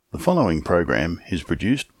following program is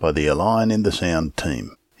produced by the Align in the Sound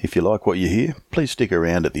team. If you like what you hear, please stick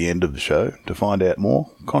around at the end of the show to find out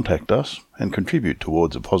more, contact us, and contribute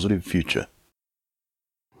towards a positive future.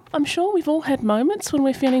 I'm sure we've all had moments when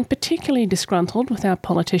we're feeling particularly disgruntled with our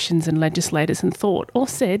politicians and legislators and thought or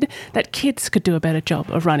said that kids could do a better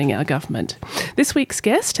job of running our government. This week's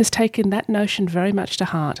guest has taken that notion very much to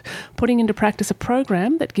heart, putting into practice a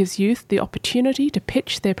program that gives youth the opportunity to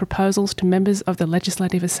pitch their proposals to members of the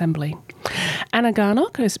Legislative Assembly. Anna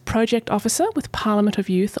Garnock is Project Officer with Parliament of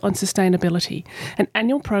Youth on Sustainability, an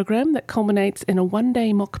annual program that culminates in a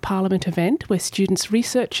one-day mock Parliament event where students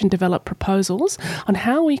research and develop proposals on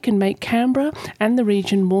how we can make Canberra and the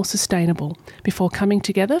region more sustainable before coming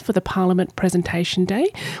together for the Parliament Presentation Day,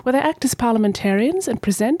 where they act as parliamentarians and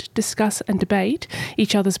present, discuss and debate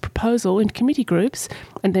each other's proposal in committee groups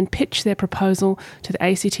and then pitch their proposal to the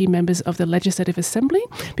ACT members of the Legislative Assembly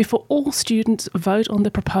before all students vote on the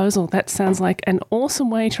proposal. That sounds like an awesome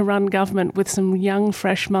way to run government with some young,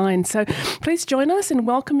 fresh minds. So please join us in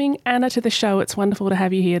welcoming Anna to the show. It's wonderful to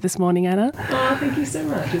have you here this morning, Anna. Oh, thank you so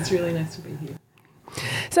much. It's really nice to be here.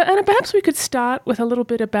 So, Anna, perhaps we could start with a little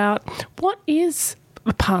bit about what is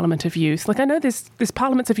a Parliament of Youth? Like, I know there's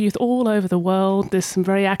Parliaments of Youth all over the world. There's some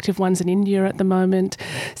very active ones in India at the moment.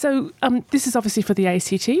 So this is obviously for the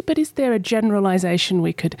ACT, but is there a generalisation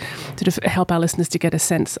we could sort of help our listeners to get a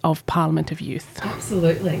sense of Parliament of Youth?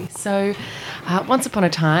 Absolutely. So once upon a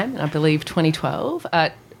time, I believe 2012,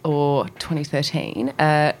 or 2013,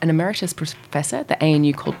 an emeritus professor at the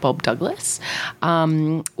ANU called Bob Douglas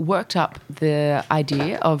worked up the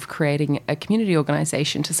idea of creating a community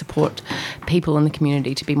organisation to support people in the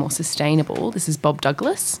community to be more sustainable. This is Bob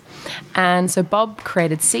Douglas. And so Bob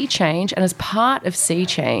created Sea Change, and as part of Sea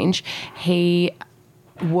Change, he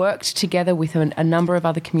worked together with a number of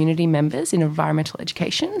other community members in environmental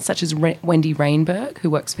education, such as Wendy Rainberg, who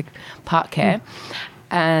works for Park Care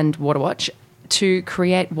and Waterwatch, to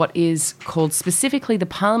create what is called specifically the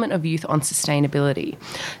Parliament of Youth on Sustainability.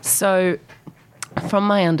 So from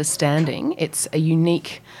my understanding, it's a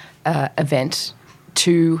unique event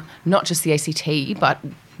to not just the ACT, but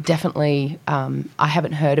definitely I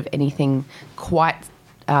haven't heard of anything quite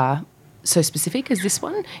so specific as this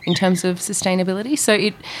one in terms of sustainability. So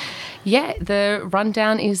the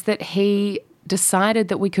rundown is that he decided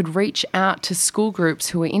that we could reach out to school groups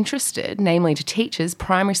who were interested, namely to teachers,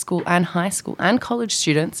 primary school and high school and college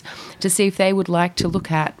students, to see if they would like to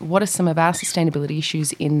look at what are some of our sustainability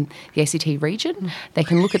issues in the ACT region. They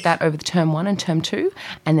can look at that over the term 1 and term 2,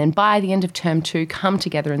 and then by the end of term 2 come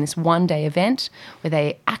together in this one-day event where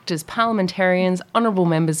they act as parliamentarians, honourable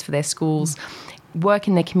members for their schools, work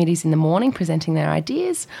in their committees in the morning presenting their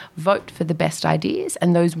ideas, vote for the best ideas,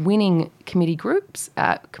 and those winning committee groups,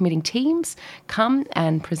 committing teams, come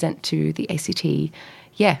and present to the ACT,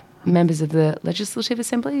 members of the Legislative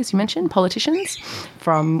Assembly, as you mentioned, politicians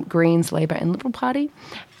from Greens, Labor and Liberal Party,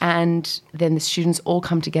 and then the students all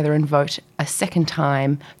come together and vote a second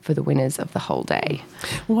time for the winners of the whole day.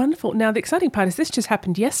 Wonderful. Now, the exciting part is this just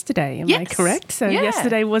happened yesterday, am I correct? So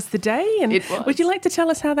yesterday was the day, and it was. Would you like to tell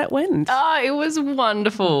us how that went? Oh, it was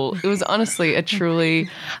wonderful. It was honestly a truly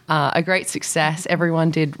a great success. Everyone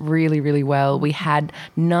did really, really well. We had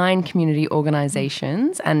 9 community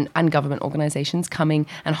organisations and government organisations coming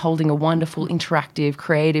and holding a wonderful, interactive,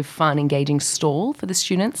 creative, fun, engaging stall for the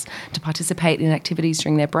students to participate in activities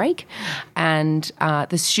during their break. And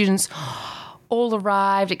the students all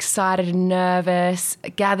arrived excited and nervous,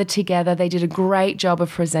 gathered together. They did a great job of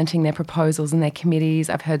presenting their proposals and their committees.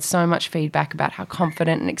 I've heard so much feedback about how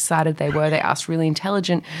confident and excited they were. They asked really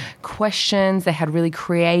intelligent questions. They had really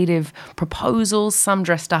creative proposals, some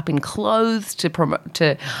dressed up in clothes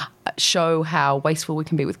to show how wasteful we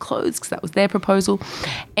can be with clothes, because that was their proposal.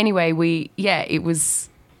 Anyway, it was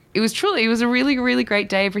a really, really great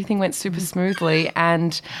day. Everything went super smoothly.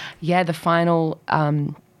 And the final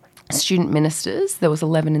student ministers, there was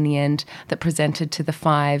 11 in the end, that presented to the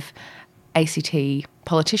 5 ACT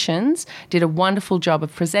politicians, did a wonderful job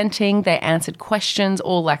of presenting. They answered questions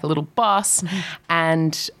all like a little boss.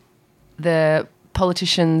 And the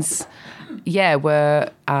politicians, were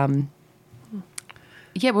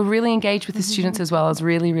really engaged with the students as well. I was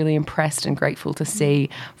really, really impressed and grateful to see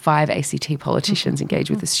 5 ACT politicians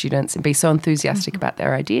engage with the students and be so enthusiastic about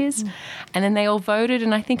their ideas. And then they all voted,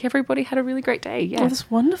 and I think everybody had a really great day. Yeah,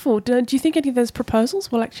 that's wonderful. Do you think any of those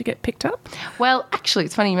proposals will actually get picked up? Well, actually,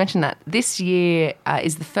 it's funny you mentioned that. This year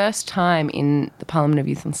is the first time in the Parliament of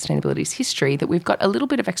Youth on Sustainability's history that we've got a little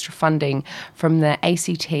bit of extra funding from the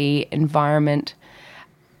ACT Environment,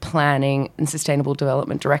 Planning and Sustainable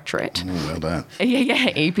Development Directorate. Oh, well done.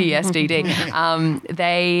 EPSDD.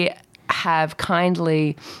 They have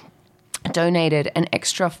kindly donated an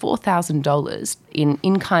extra $4,000 in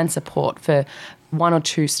in-kind support for 1 or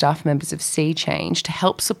 2 staff members of Sea Change to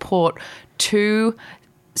help support 2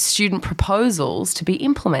 student proposals to be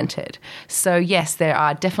implemented. So yes, there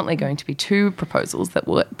are definitely going to be 2 proposals that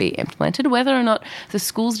will be implemented. Whether or not the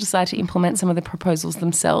schools decide to implement some of the proposals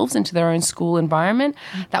themselves into their own school environment,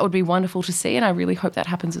 that would be wonderful to see, and I really hope that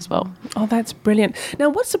happens as well. Oh, that's brilliant. Now,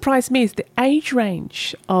 what surprised me is the age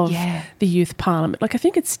range of the Youth Parliament. Like, I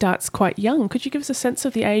think it starts quite young. Could you give us a sense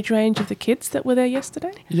of the age range of the kids that were there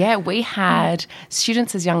yesterday? Yeah, we had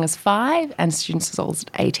students as young as 5 and students as old as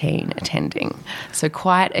 18 attending. So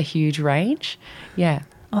quite a huge range. Yeah.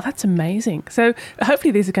 Oh, that's amazing. So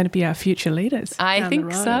hopefully these are going to be our future leaders. I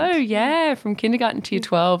think so, yeah. From kindergarten to year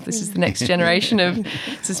 12, this is the next generation of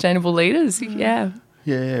sustainable leaders. Yeah.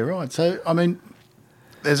 Yeah, right. So, I mean,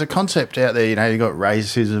 there's a concept out there, you've got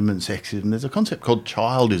racism and sexism. There's a concept called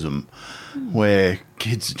childism where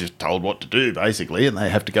kids are just told what to do, basically, and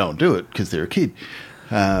they have to go and do it because they're a kid.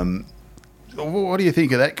 What do you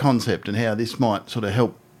think of that concept and how this might sort of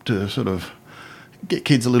help to sort of get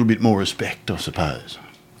kids a little bit more respect, I suppose?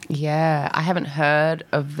 Yeah, I haven't heard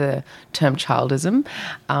of the term childism.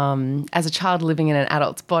 As a child living in an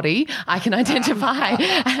adult's body, I can identify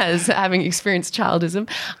as having experienced childism.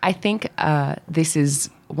 I think this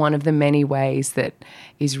is one of the many ways that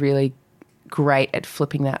is really great at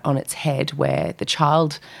flipping that on its head, where the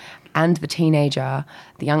child and the teenager,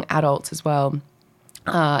 the young adults as well,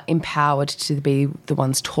 empowered to be the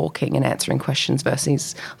ones talking and answering questions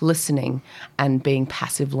versus listening and being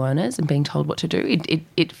passive learners and being told what to do.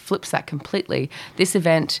 It flips that completely. This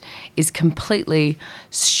event is completely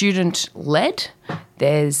student-led.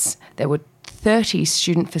 There were 30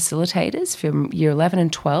 student facilitators from year 11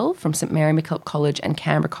 and 12 from St Mary MacKillop College and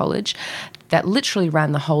Canberra College that literally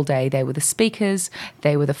ran the whole day. They were the speakers,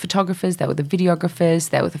 they were the photographers, they were the videographers,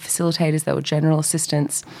 they were the facilitators, they were general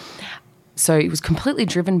assistants. So it was completely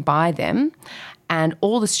driven by them, and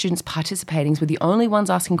all the students participating were the only ones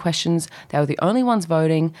asking questions. They were the only ones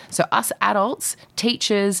voting. So us adults,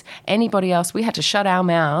 teachers, anybody else, we had to shut our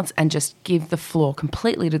mouths and just give the floor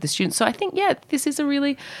completely to the students. So I think, this is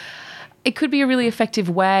it could be a really effective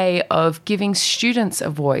way of giving students a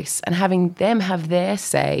voice and having them have their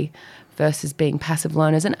say versus being passive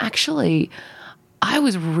learners. And actually, I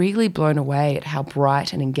was really blown away at how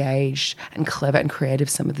bright and engaged and clever and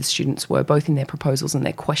creative some of the students were, both in their proposals and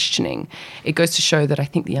their questioning. It goes to show that I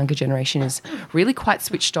think the younger generation is really quite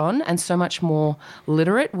switched on and so much more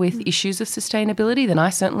literate with issues of sustainability than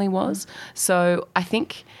I certainly was. So I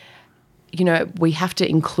think, we have to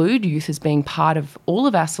include youth as being part of all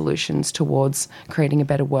of our solutions towards creating a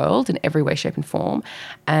better world in every way, shape and form.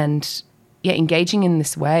 And engaging in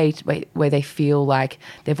this way where they feel like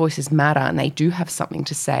their voices matter and they do have something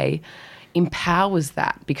to say empowers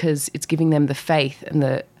that, because it's giving them the faith and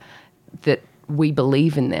that we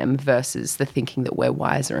believe in them versus the thinking that we're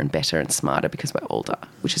wiser and better and smarter because we're older,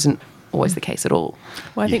 which isn't always the case at all.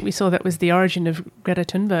 Well, I think we saw that was the origin of Greta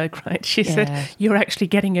Thunberg, right? She said, you're actually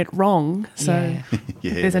getting it wrong. So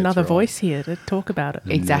there's another voice here to talk about it.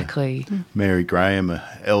 Exactly. Mary Graham, an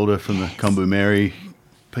elder from the Kombu Mary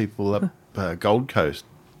people up Gold Coast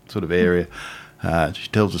sort of area. She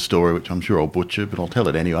tells a story, which I'm sure I'll butcher, but I'll tell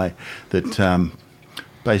it anyway, that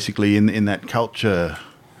basically in that culture,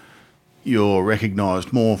 you're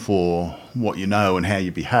recognised more for what you know and how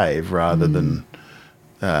you behave rather than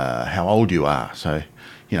how old you are. So,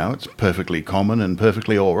 it's perfectly common and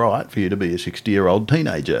perfectly all right for you to be a 60-year-old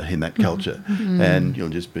teenager in that culture, and you'll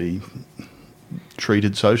just be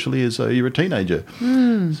treated socially as though you're a teenager.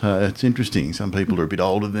 So it's interesting. Some people are a bit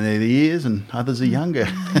older than their years and others are younger.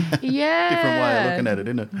 Yeah. Different way of looking at it,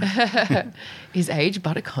 isn't it? Is age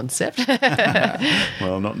but a concept?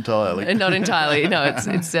 Well, not entirely. Not entirely. No,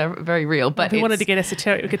 it's very real. But if we wanted to get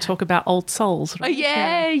esoteric, we could talk about old souls. Right?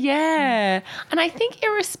 Yeah. And I think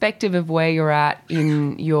irrespective of where you're at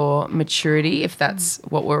in your maturity, if that's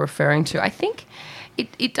what we're referring to, I think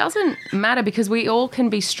it doesn't matter because we all can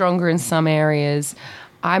be stronger in some areas.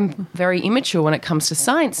 I'm very immature when it comes to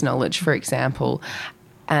science knowledge, for example,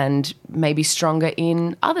 and maybe stronger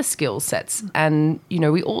in other skill sets. And,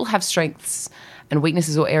 we all have strengths and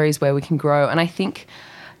weaknesses or areas where we can grow. And I think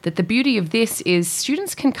that the beauty of this is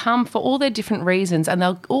students can come for all their different reasons and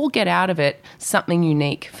they'll all get out of it something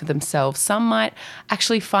unique for themselves. Some might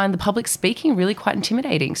actually find the public speaking really quite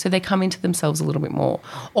intimidating, so they come into themselves a little bit more.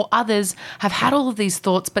 Or others have had all of these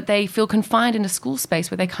thoughts, but they feel confined in a school space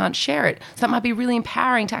where they can't share it. So that might be really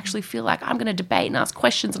empowering to actually feel like I'm going to debate and ask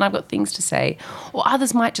questions and I've got things to say. Or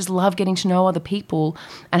others might just love getting to know other people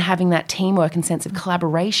and having that teamwork and sense of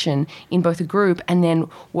collaboration in both a group and then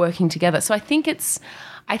working together. So I think it's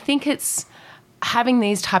I think it's having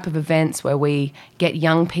these type of events where we get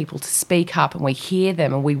young people to speak up and we hear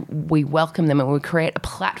them and we welcome them and we create a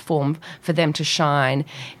platform for them to shine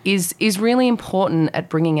is really important at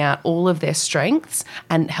bringing out all of their strengths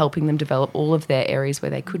and helping them develop all of their areas where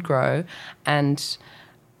they could grow and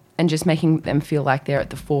just making them feel like they're at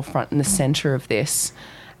the forefront and the centre of this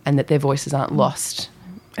and that their voices aren't lost.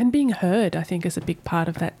 And being heard, I think, is a big part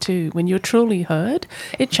of that too. When you're truly heard,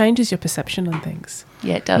 it changes your perception on things.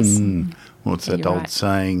 Yeah, it does. What's that You're old right.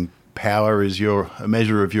 saying? Power is a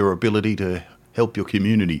measure of your ability to help your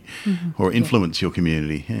community or influence your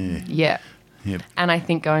community. Yeah. Yeah. Yep. And I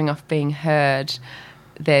think going off being heard,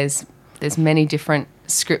 there's many different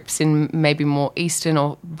scripts in maybe more Eastern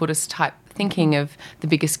or Buddhist type thinking of the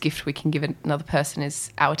biggest gift we can give another person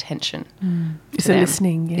is our attention. Is to it them.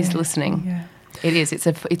 listening? Yeah. Is listening. Yeah. It is. It's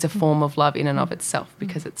a form of love in and of itself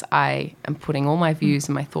because I am putting all my views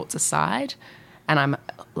and my thoughts aside and I'm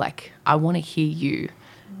like, I want to hear you.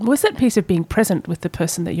 Was that piece of being present with the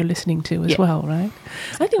person that you're listening to as Yeah. well, right?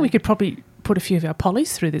 I think we could probably put a few of our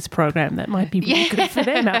pollies through this program. That might be really good for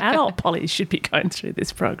them. Our adult pollies should be going through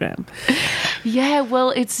this program. Yeah,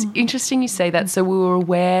 well, it's interesting you say that. So we were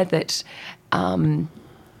aware that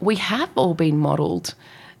we have all been modelled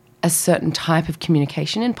a certain type of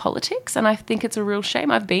communication in politics, and I think it's a real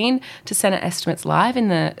shame. I've been to Senate Estimates Live in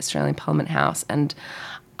the Australian Parliament House, and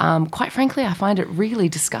quite frankly, I find it really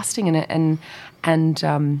disgusting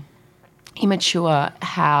and immature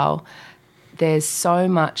how there's so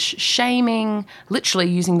much shaming, literally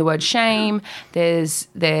using the word shame. There's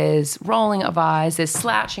rolling of eyes, there's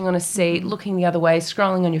slouching on a seat, looking the other way,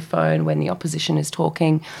 scrolling on your phone when the opposition is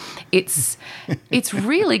talking. It's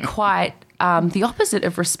really quite the opposite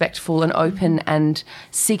of respectful and open and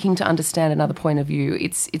seeking to understand another point of view.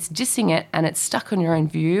 It's dissing it and it's stuck on your own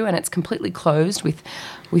view and it's completely closed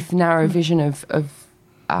with narrow vision of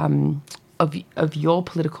your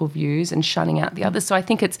political views and shunning out the others. So I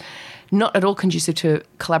think it's not at all conducive to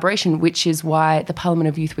collaboration, which is why the Parliament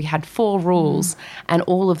of Youth, we had 4 rules and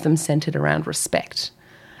all of them centred around respect.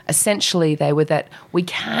 Essentially, they were that we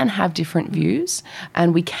can have different views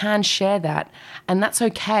and we can share that and that's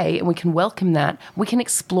okay and we can welcome that. We can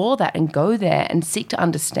explore that and go there and seek to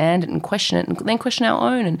understand it and question it and then question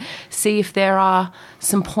our own and see if there are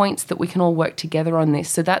some points that we can all work together on this.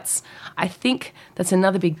 So I think that's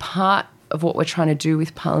another big part of what we're trying to do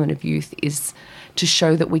with Parliament of Youth is to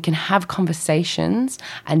show that we can have conversations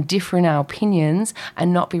and differ in our opinions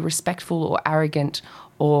and not be respectful or arrogant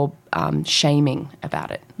or shaming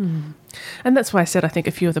about it. And that's why I said I think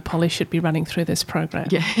a few of the pollies should be running through this program.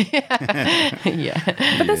 Yeah. Yeah.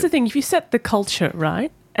 But that's the thing, if you set the culture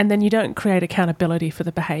right, and then you don't create accountability for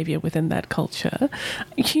the behaviour within that culture,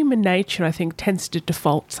 human nature, I think, tends to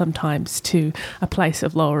default sometimes to a place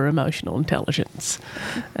of lower emotional intelligence.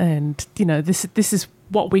 And, this is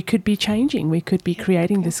what we could be changing. We could be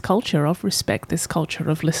creating this culture of respect, this culture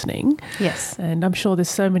of listening. Yes. And I'm sure there's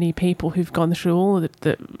so many people who've gone through all of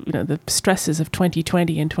the stresses of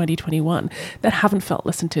 2020 and 2021 that haven't felt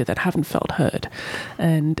listened to, that haven't felt heard.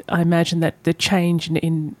 And I imagine that the change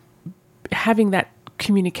in having that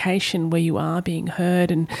communication where you are being heard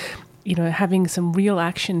and having some real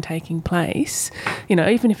action taking place,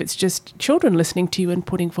 even if it's just children listening to you and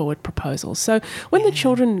putting forward proposals. So when the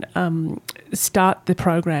children start the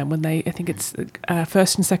program, when I think it's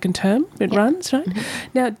first and second term it runs, right?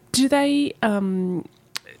 Now, do they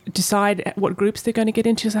decide what groups they're going to get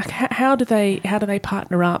into? It's like how do they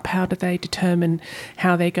partner up? How do they determine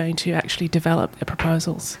how they're going to actually develop their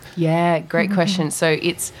proposals? Yeah, great question. So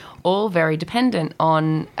it's all very dependent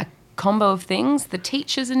on a combo of things: the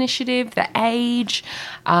teacher's initiative, the age,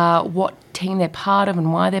 what team they're part of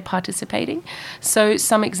and why they're participating. So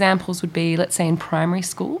some examples would be, let's say in primary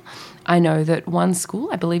school, I know that one school,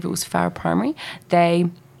 I believe it was Farah Primary,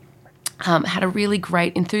 they had a really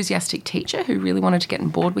great, enthusiastic teacher who really wanted to get on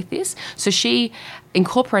board with this. So she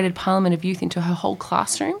incorporated Parliament of Youth into her whole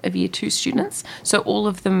classroom of Year 2 students. So all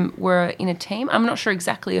of them were in a team. I'm not sure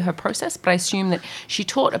exactly her process, but I assume that she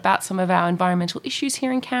taught about some of our environmental issues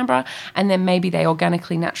here in Canberra, and then maybe they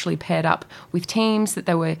organically, naturally paired up with teams that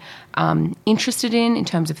they were interested in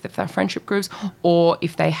terms of their friendship groups, or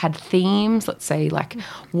if they had themes, let's say like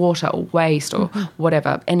water or waste or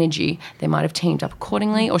whatever, energy, they might have teamed up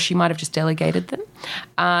accordingly, or she might have just delegated them.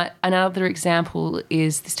 Another example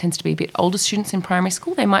is, this tends to be a bit older students in primary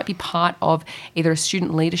school. They might be part of either a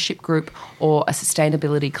student leadership group or a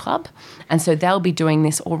sustainability club. And so they'll be doing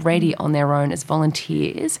this already on their own as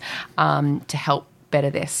volunteers to help better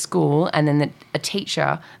their school. And then a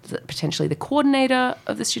teacher, potentially the coordinator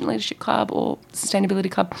of the Student Leadership Club or Sustainability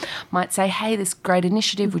Club, might say, hey, this great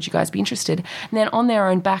initiative, would you guys be interested? And then on their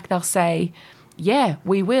own back, they'll say, yeah,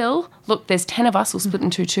 we will. Look, there's 10 of us, we'll split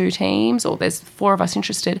into 2 teams, or there's 4 of us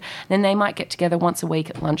interested. Then they might get together once a week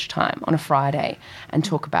at lunchtime on a Friday and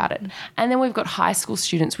talk about it. And then we've got high school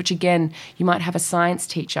students, which again, you might have a science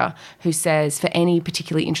teacher who says for any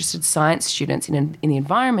particularly interested science students in the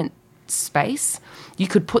environment space, you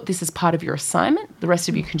could put this as part of your assignment. The rest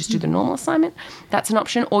of you can just do the normal assignment. That's an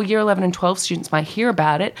option. Or year 11 and 12 students might hear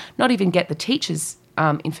about it, not even get the teachers'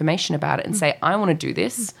 information about it and say, I want to do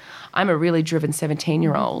this. I'm a really driven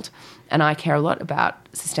 17-year-old and I care a lot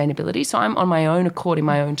about sustainability. So I'm on my own accord, in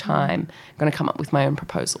my own time, going to come up with my own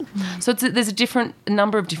proposal. So there's a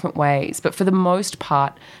number of different ways. But for the most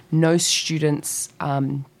part, no students are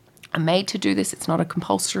made to do this. It's not a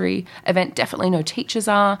compulsory event. Definitely no teachers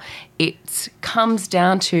are. It comes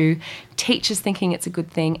down to teachers thinking it's a good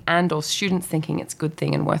thing and or students thinking it's a good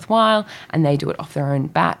thing and worthwhile, and they do it off their own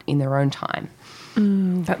bat in their own time.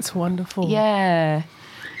 That's wonderful. Yeah.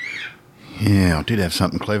 Yeah, I did have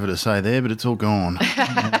something clever to say there, but it's all gone.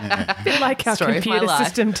 A bit like our Story of my computer life.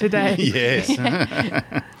 system today. Yes.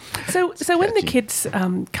 So when the kids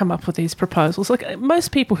come up with these proposals, like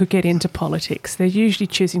most people who get into politics, they're usually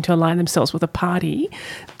choosing to align themselves with a party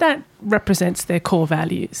that represents their core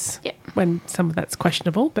values. Yeah. When some of that's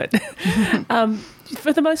questionable, but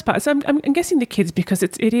for the most part. So I'm guessing the kids, because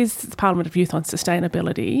it is the Parliament of Youth on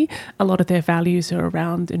Sustainability, a lot of their values are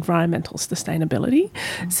around environmental sustainability.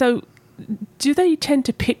 So do they tend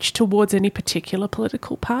to pitch towards any particular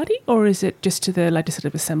political party, or is it just to the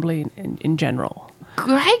Legislative Assembly in general?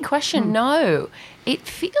 Great question. No, it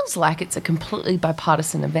feels like it's a completely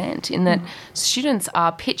bipartisan event in that students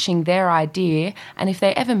are pitching their idea, and if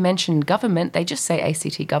they ever mention government, they just say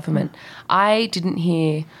ACT government. I didn't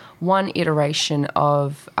hear one iteration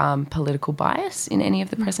of political bias in any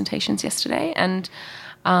of the presentations yesterday, and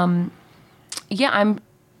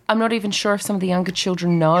I'm not even sure if some of the younger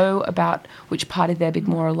children know about which party they're a bit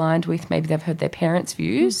more aligned with. Maybe they've heard their parents'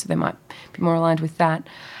 views, so they might be more aligned with that.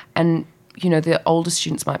 And, you know, the older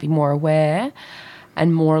students might be more aware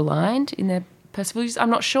and more aligned in their personal views. I'm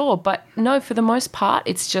not sure. But no, for the most part,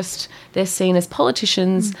 it's just they're seen as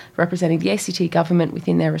politicians representing the ACT government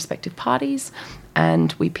within their respective parties,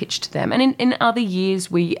 and we pitch to them. And in other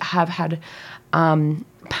years, we have had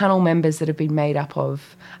panel members that have been made up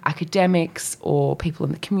of academics or people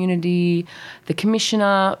in the community, the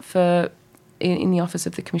commissioner in the Office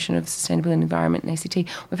of the Commissioner of Sustainability and Environment and ACT.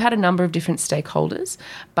 We've had a number of different stakeholders,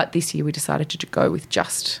 but this year we decided to go with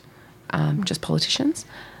just politicians.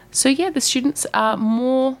 So yeah, the students are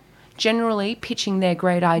more generally pitching their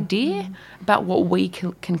great idea about what we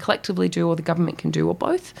can collectively do, or the government can do, or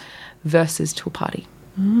both, versus to a party.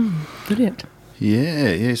 Brilliant.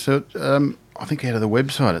 Yeah. So I think out of the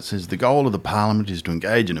website it says the goal of the Parliament is to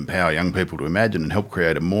engage and empower young people to imagine and help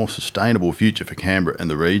create a more sustainable future for Canberra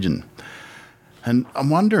and the region. And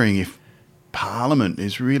I'm wondering if Parliament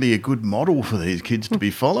is really a good model for these kids to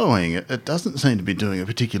be following. It doesn't seem to be doing a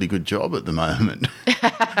particularly good job at the moment.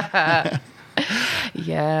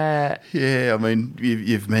 Yeah. Yeah, I mean,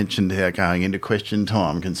 you've mentioned how going into question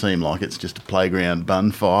time can seem like it's just a playground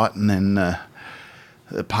bun fight, and then the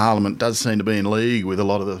Parliament does seem to be in league with a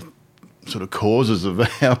lot of the sort of causes of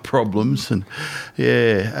our problems. And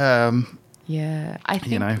I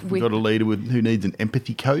think we've got a leader who needs an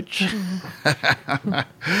empathy coach.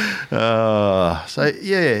 Can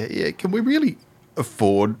we really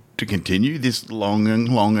afford to continue this long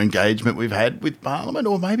engagement we've had with Parliament?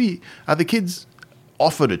 Or maybe are the kids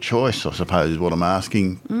offered a choice, I suppose is what I'm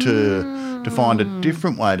asking, to find a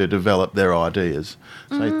different way to develop their ideas,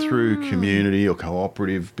 say through community or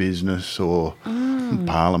cooperative business or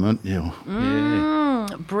Parliament?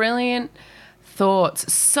 Brilliant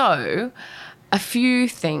thoughts. So, a few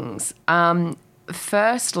things.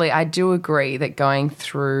 Firstly, I do agree that going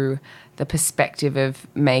through the perspective of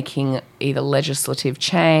making either legislative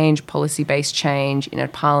change, policy-based change in a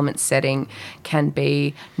Parliament setting can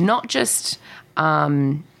be not just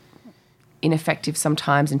ineffective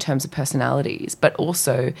sometimes in terms of personalities, but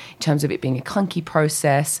also in terms of it being a clunky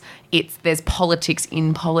process. There's politics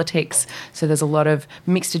in politics, so there's a lot of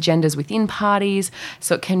mixed agendas within parties,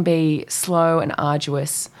 so it can be slow and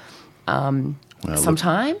arduous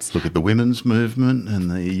sometimes. Look at the women's movement and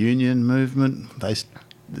the union movement.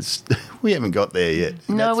 We haven't got there yet.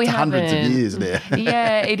 No, we haven't. Hundreds of years now.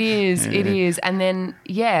 Yeah, it is. Yeah. It is. And then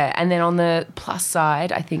on the plus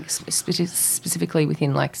side, I think specifically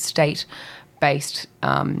within like state-based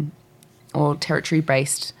or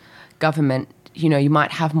territory-based government, you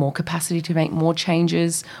might have more capacity to make more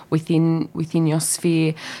changes within your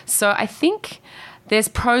sphere. So I think there's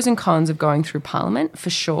pros and cons of going through Parliament for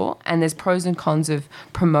sure, and there's pros and cons of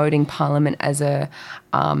promoting Parliament as a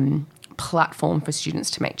platform for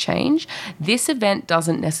students to make change. This event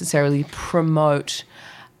doesn't necessarily promote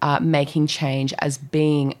making change as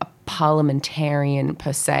being a parliamentarian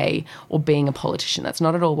per se or being a politician. That's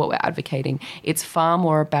not at all what we're advocating. It's far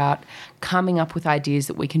more about coming up with ideas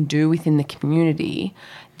that we can do within the community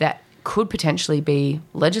that could potentially be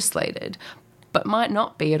legislated, but might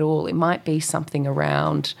not be at all. It might be something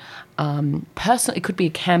around personal. It could be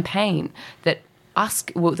a campaign that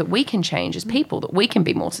that we can change as people, that we can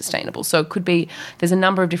be more sustainable. So it could be, there's a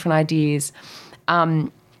number of different ideas.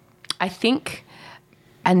 I think,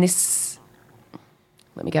 and this,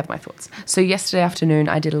 let me gather my thoughts. So yesterday afternoon,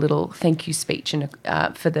 I did a little thank you speech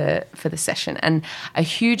for the session, and a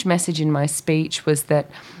huge message in my speech was that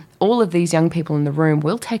all of these young people in the room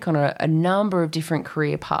will take on a number of different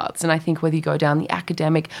career paths. And I think whether you go down the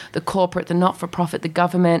academic, the corporate, the not-for-profit, the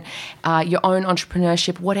government, your own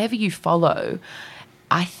entrepreneurship, whatever you follow,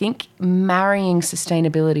 I think marrying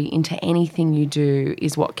sustainability into anything you do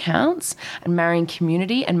is what counts, and marrying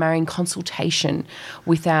community and marrying consultation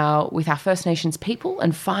with our First Nations people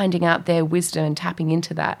and finding out their wisdom and tapping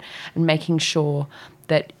into that and making sure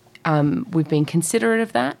that we've been considerate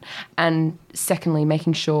of that, and secondly,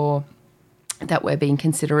 making sure that we're being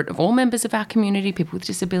considerate of all members of our community, people with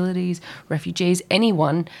disabilities, refugees,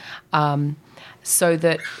 anyone, so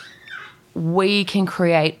that we can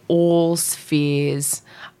create all spheres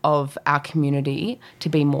of our community to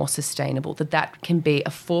be more sustainable, that can be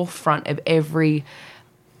a forefront of every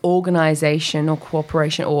organisation or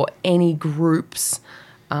corporation or any group's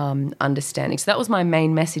understanding. So that was my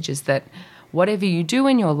main message, is that whatever you do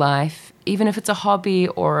in your life, even if it's a hobby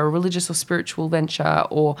or a religious or spiritual venture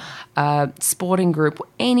or a sporting group,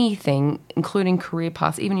 anything, including career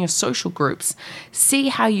paths, even your social groups, see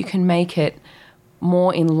how you can make it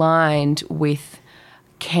more in line with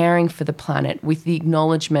caring for the planet, with the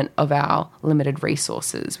acknowledgement of our limited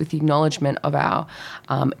resources, with the acknowledgement of our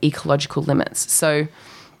ecological limits. So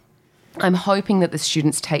I'm hoping that the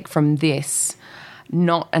students take from this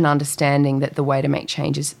not an understanding that the way to make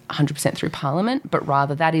change is 100% through Parliament, but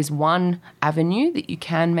rather that is one avenue that you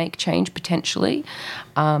can make change potentially.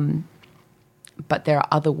 But there are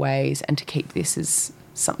other ways, and to keep this as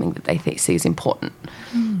something that they see as important.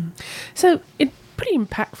 So it's pretty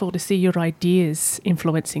impactful to see your ideas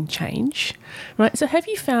influencing change, right? So have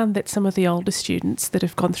you found that some of the older students that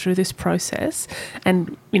have gone through this process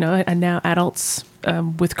and, are now adults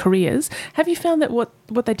with careers, have you found that what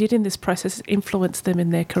they did in this process influenced them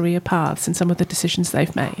in their career paths and some of the decisions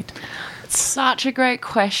they've made? Such a great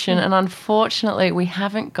question, and unfortunately we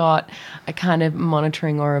haven't got a kind of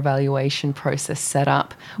monitoring or evaluation process set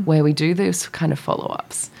up where we do those kind of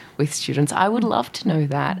follow-ups with students. I would love to know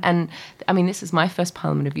that. And I mean, this is my first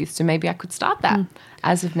Parliament of Youth, so maybe I could start that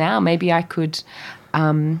as of now. Maybe I could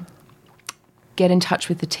get in touch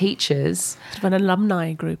with the teachers. Sort of an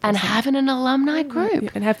alumni group. And have an alumni group.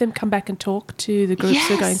 And have them come back and talk to the groups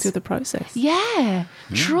who are going through the process. Yeah,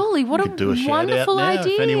 truly. What a wonderful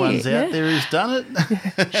idea. If anyone's out there who's done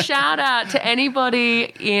it. Shout out to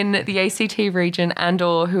anybody in the ACT region and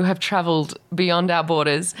or who have travelled beyond our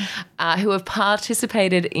borders, who have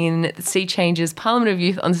participated in Sea Change's Parliament of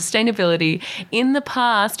Youth on Sustainability in the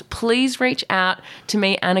past. Please reach out to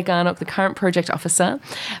me, Anna Garnock, the current project officer,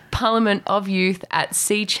 Parliament of Youth at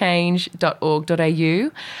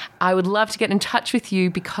seachange.org.au. I would love to get in touch with you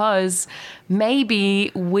because maybe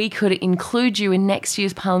we could include you in next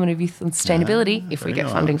year's Parliament of Youth on Sustainability, if we get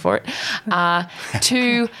funding for it,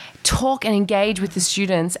 to talk and engage with the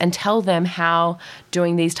students and tell them how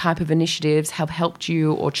doing these type of initiatives have helped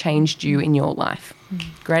you or changed you in your life.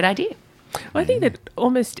 Great idea. Well, I think that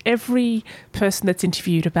almost every person that's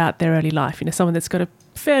interviewed about their early life, someone that's got a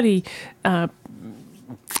fairly,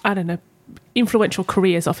 influential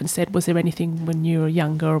careers, often said, was there anything when you were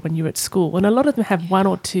younger or when you were at school? And a lot of them have one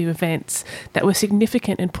or two events that were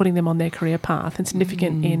significant in putting them on their career path and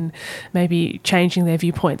significant in maybe changing their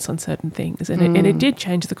viewpoints on certain things. And it did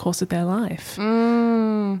change the course of their life.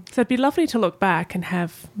 So it'd be lovely to look back and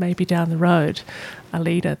have maybe down the road a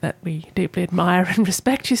leader that we deeply admire and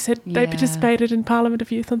respect. You said they participated in Parliament of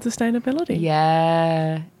Youth on Sustainability.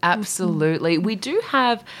 Yeah, absolutely. We do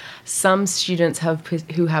have some students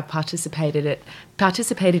who have participated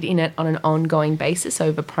in it on an ongoing basis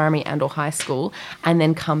over primary and or high school, and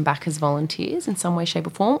then come back as volunteers in some way, shape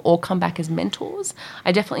or form, or come back as mentors.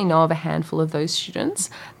 I definitely know of a handful of those students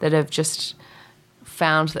that have just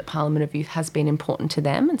found that Parliament of Youth has been important to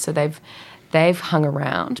them, and so they've they've hung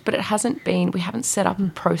around, but we haven't set up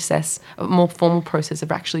a more formal process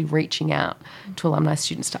of actually reaching out to alumni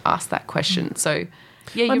students to ask that question. So,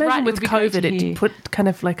 yeah, you're right. With COVID, it put kind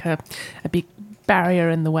of like a big barrier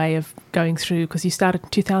in the way of going through, because you started in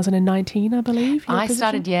 2019, I believe. I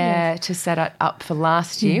started, to set it up for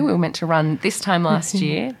last year. We were meant to run this time last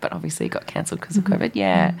year, but obviously it got cancelled because of COVID.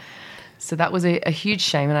 Yeah. So that was a huge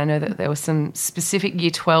shame, and I know that there were some specific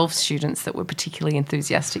Year 12 students that were particularly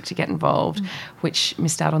enthusiastic to get involved, which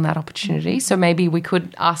missed out on that opportunity. So maybe we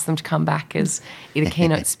could ask them to come back as either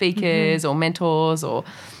keynote speakers or mentors or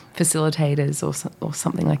facilitators or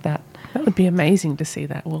something like that. That would be amazing to see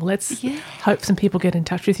that. Well, let's hope some people get in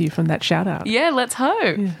touch with you from that shout out. Yeah, let's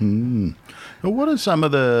hope. Yeah. Well, what are some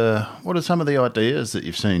of the ideas that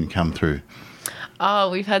you've seen come through?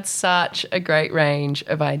 Oh, we've had such a great range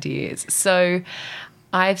of ideas. So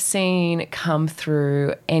I've seen come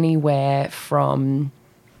through anywhere from,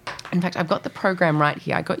 in fact, I've got the program right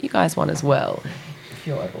here. I got you guys one as well, if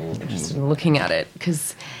you're at all interested in looking at it.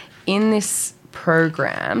 Because in this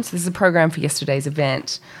program, so this is a program for yesterday's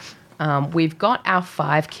event, we've got our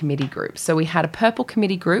 5 committee groups. So we had a purple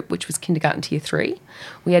committee group, which was kindergarten to year 3.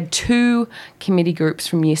 We had 2 committee groups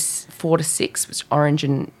from year 4 to 6, which was orange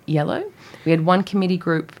and yellow. We had 1 committee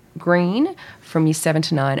group, green, from year 7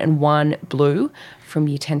 to 9, and 1 blue from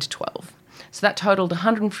year 10 to 12. So that totaled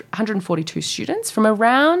 142 students from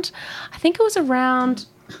around, I think it was around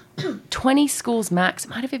 20 schools max. It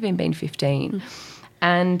might have even been 15.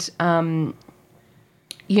 And,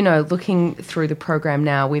 looking through the program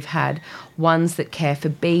now, we've had ones that care for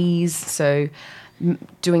bees, so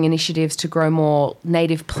doing initiatives to grow more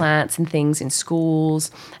native plants and things in schools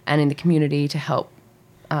and in the community to help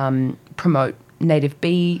promote native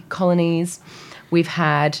bee colonies. We've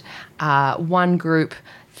had one group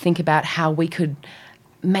think about how we could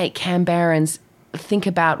make Canberrans think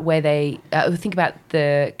about where they think about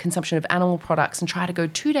the consumption of animal products and try to go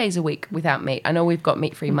 2 days a week without meat. I know we've got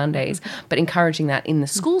meat-free Mondays, but encouraging that in the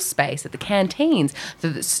school space, at the canteens, so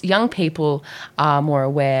that young people are more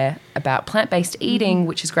aware about plant-based eating,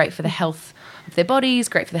 which is great for the health of their bodies,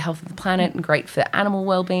 great for the health of the planet, and great for animal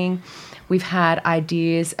well-being. We've had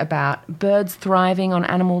ideas about birds thriving on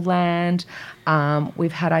animal land.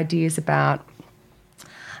 We've had ideas about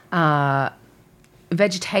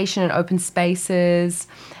vegetation and open spaces,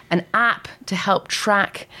 an app to help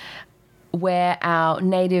track where our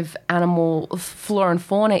native animal flora and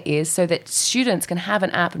fauna is, so that students can have an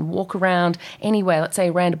app and walk around anywhere, let's say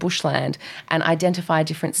around a bushland, and identify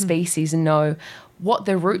different species and know what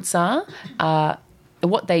their roots are,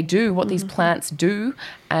 what they do, what these plants do,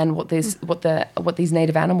 and what these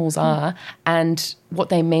native animals are, and what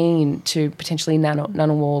they mean to potentially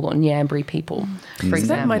Ngunnawal or Ngambri people. For So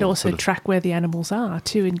example. that might also track where the animals are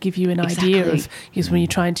too, and give you an idea of, because when you're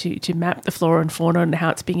trying to map the flora and fauna and how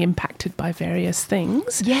it's being impacted by various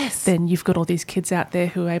things, then you've got all these kids out there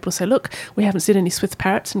who are able to say, look, we haven't seen any Swift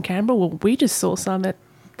parrots in Canberra. Well, we just saw some at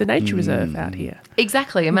the nature reserve out here.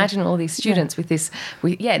 Exactly. Imagine all these students with these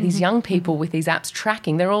young people with these apps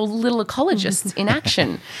tracking. They're all little ecologists in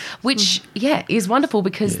action, which, is wonderful,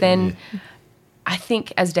 because then I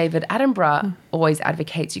think, as David Attenborough always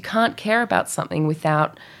advocates, you can't care about something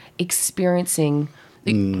without experiencing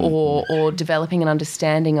or developing an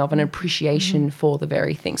understanding of an appreciation for the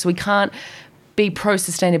very thing. So we can't be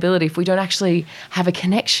pro-sustainability if we don't actually have a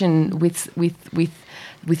connection with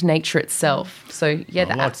nature itself. So,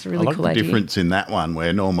 that's a really cool idea. I like the difference in that one,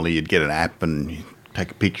 where normally you'd get an app and you take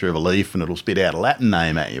a picture of a leaf and it'll spit out a Latin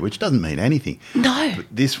name at you, which doesn't mean anything. No. But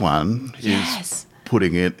this one is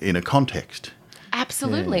putting it in a context.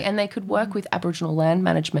 Absolutely. And they could work with Aboriginal land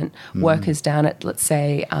management workers down at, let's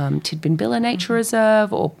say, Tidbinbilla Nature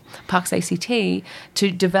Reserve or Parks ACT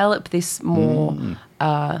to develop this more,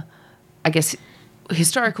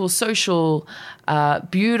 historical, social,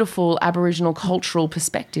 beautiful Aboriginal cultural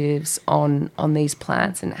perspectives on these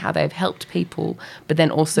plants and how they've helped people, but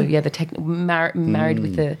then also, married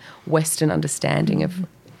with the Western understanding of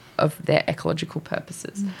their ecological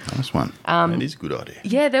purposes. Nice one. That is a good idea.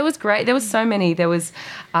 Yeah, there was great. There was so many. There was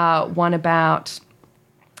one about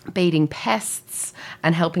beating pests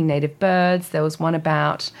and helping native birds. There was one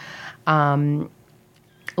about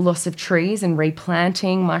loss of trees and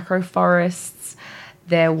replanting microforests.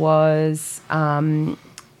 There was, planting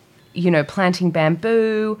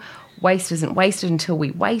bamboo. Waste isn't wasted until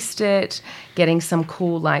we waste it. Getting some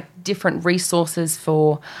cool, different resources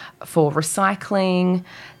for recycling.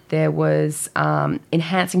 There was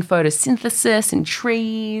enhancing photosynthesis in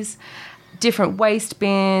trees, different waste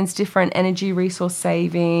bins, different energy resource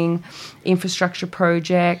saving, infrastructure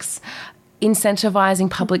projects, incentivizing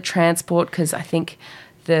public transport, because I think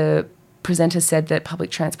the presenter said that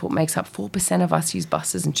public transport makes up 4% of us use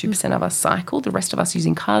buses and 2% of us cycle. The rest of us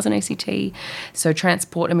using cars on ACT. So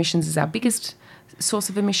transport emissions is our biggest source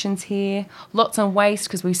of emissions here. Lots on waste,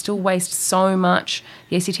 because we still waste so much.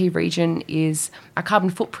 The ACT region our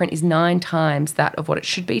carbon footprint is 9 times that of what it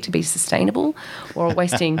should be to be sustainable, or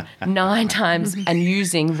wasting 9 times and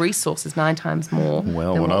using resources 9 times more.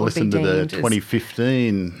 Well, when I listened to the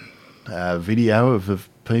 2015 video of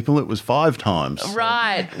people, it was 5 times.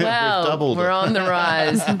 Right. Well, we're on the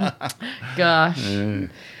rise. Gosh. Yeah.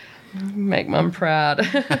 Make Mum proud.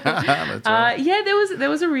 That's right. Yeah, there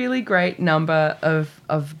was a really great number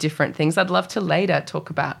of different things. I'd love to later talk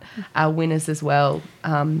about our winners as well,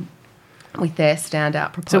 with their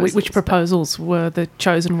standout proposals. So which proposals were the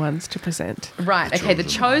chosen ones to present? Right, okay, the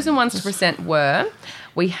chosen ones to present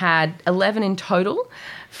we had 11 in total.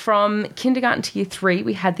 From kindergarten to year 3,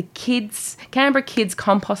 we had the Canberra Kids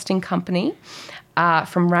Composting Company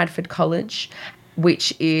from Radford College,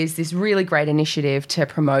 which is this really great initiative to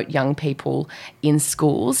promote young people in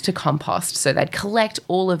schools to compost. So they'd collect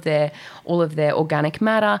all of their organic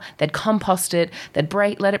matter, they'd compost it, they'd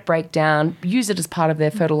let it break down, use it as part of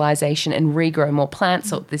their fertilisation and regrow more plants.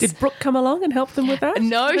 So Did Brooke come along and help them with that?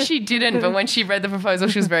 No, she didn't. But when she read the proposal,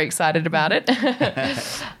 she was very excited about it.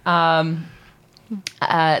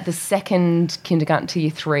 The second kindergarten to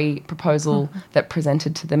year 3 proposal that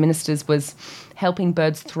presented to the ministers was helping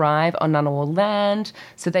birds thrive on Ngunnawal land.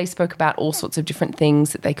 So they spoke about all sorts of different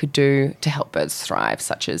things that they could do to help birds thrive,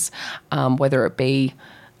 such as whether it be,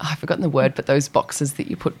 I've forgotten the word, but those boxes that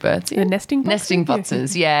you put birds in. The nesting boxes? Nesting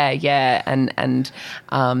boxes, yeah. And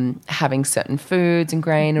having certain foods and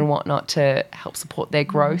grain and whatnot to help support their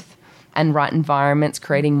growth, and right environments,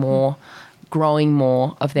 growing more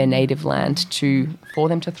of their native land for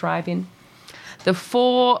them to thrive in. The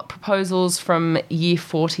 4 proposals from year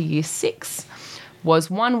 4 to year 6 was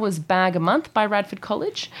Bag a Month by Radford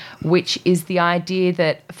College, which is the idea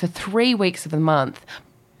that for 3 weeks of the month,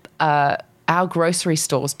 our grocery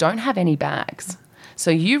stores don't have any bags.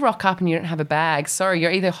 So you rock up and you don't have a bag. Sorry,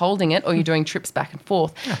 you're either holding it or you're doing trips back and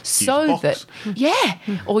forth.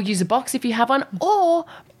 Or use a box if you have one, or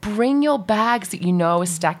bring your bags that you know are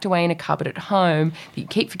stacked away in a cupboard at home that you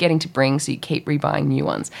keep forgetting to bring, so you keep rebuying new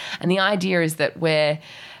ones. And the idea is that we've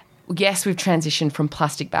transitioned from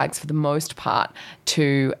plastic bags for the most part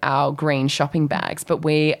to our green shopping bags, but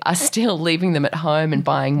we are still leaving them at home and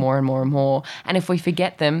buying more and more and more. And if we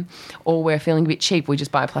forget them or we're feeling a bit cheap, we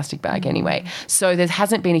just buy a plastic bag anyway. So there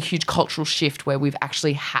hasn't been a huge cultural shift where we've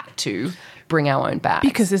actually had to bring our own bags.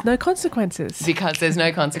 Because there's no consequences. So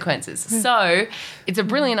it's a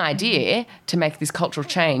brilliant idea to make this cultural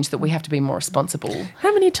change that we have to be more responsible.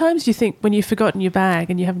 How many times do you think when you've forgotten your bag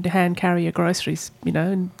and you're having to hand carry your groceries,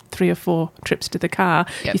 in 3 or 4 trips to the car,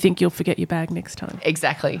 you think you'll forget your bag next time?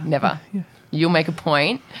 Exactly. Never. Yeah. You'll make a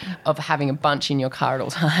point of having a bunch in your car at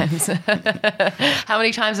all times. How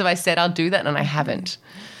many times have I said I'll do that and I haven't?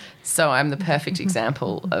 So I'm the perfect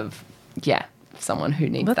example of, someone who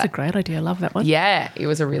needs that. That's a great idea. I love that one. Yeah, it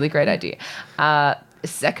was a really great idea. The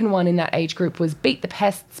second one in that age group was Beat the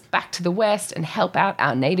Pests Back to the West and Help Out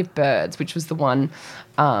Our Native Birds, which was the one.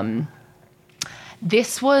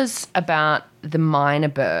 This was about the minor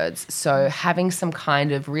birds, so having some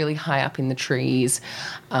kind of really high up in the trees,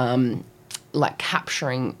 like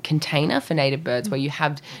capturing container for native birds where you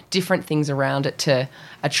have different things around it to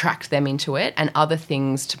attract them into it and other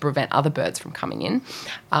things to prevent other birds from coming in,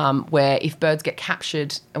 where if birds get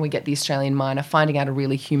captured and we get the Australian myna, finding out a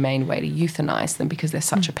really humane way to euthanize them because they're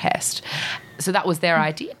such a pest. So that was their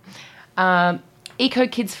idea. Eco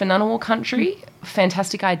Kids for Ngunnawal Country,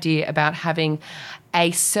 fantastic idea about having a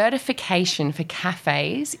certification for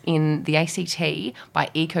cafes in the ACT by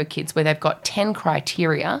Eco Kids where they've got 10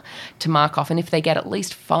 criteria to mark off, and if they get at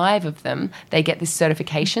least 5 of them, they get this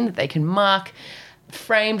certification that they can mark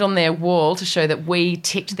framed on their wall to show that we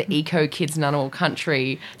ticked the Eco Kids Ngunnawal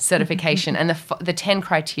Country certification. And the 10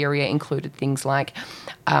 criteria included things like,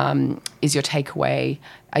 is your takeaway,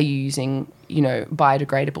 are you using,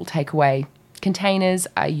 biodegradable takeaway containers?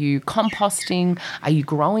 Are you composting? Are you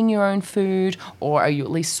growing your own food? Or are you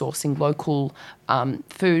at least sourcing local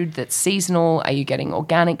food that's seasonal? Are you getting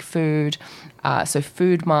organic food? So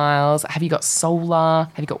food miles. Have you got solar?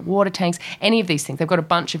 Have you got water tanks? Any of these things. They've got a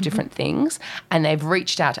bunch of different things, and they've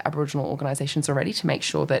reached out to Aboriginal organisations already to make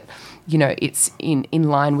sure that, it's in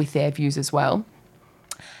line with their views as well.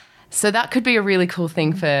 So that could be a really cool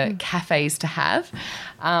thing for cafes to have,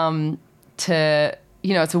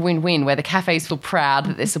 it's a win-win where the cafes feel proud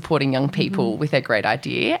that they're supporting young people with their great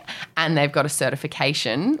idea, and they've got a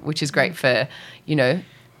certification, which is great for,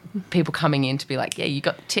 people coming in to be like, yeah, you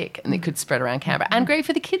got the tick, and it could spread around Canberra. And great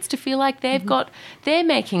for the kids to feel like they're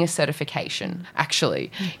making a certification,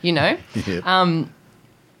 actually, you know? Yeah.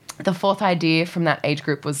 The fourth idea from that age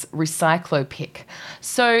group was Recyclo-Pick.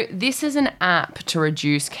 So this is an app to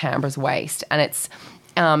reduce Canberra's waste, and it's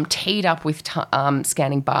teed up with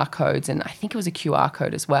scanning barcodes, and I think it was a QR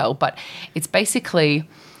code as well. But it's basically,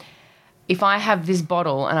 if I have this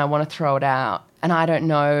bottle and I want to throw it out, and I don't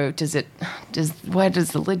know, where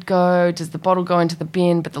does the lid go? Does the bottle go into the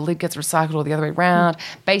bin, but the lid gets recycled or the other way around?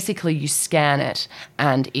 Basically, you scan it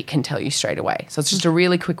and it can tell you straight away. So it's just a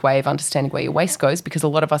really quick way of understanding where your waste goes, because a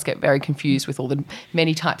lot of us get very confused with all the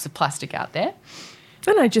many types of plastic out there.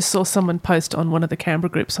 And I just saw someone post on one of the Canberra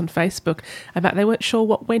groups on Facebook about they weren't sure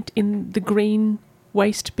what went in the green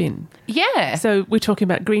waste bin. Yeah. So we're talking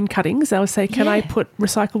about green cuttings. I would say, can I Yeah. put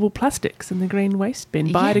recyclable plastics in the green waste bin,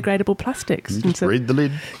 biodegradable plastics? And Just so- read the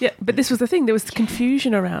lid. Yeah, but this was the thing. There was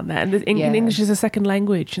confusion around that. And Yeah. English is a second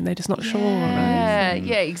language and they're just not sure. Right?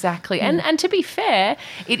 Yeah, exactly. And to be fair,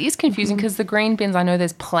 it is confusing because the green bins, I know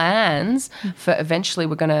there's plans for eventually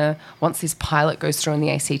we're going to, once this pilot goes through in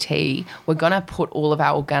the ACT, we're going to put all of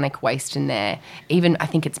our organic waste in there. Even, I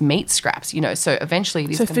think it's meat scraps, you know, so eventually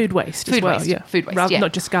it is So gonna- food waste as food well, waste, yeah. food waste, Rather, yeah.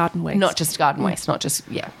 not just garden waste. Not just garden waste, not just,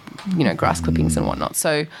 grass clippings and whatnot.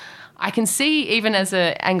 So I can see, even as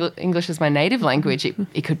English is my native language,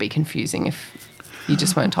 it could be confusing if you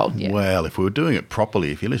just weren't told yet. Well, if we were doing it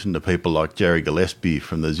properly, if you listen to people like Jerry Gillespie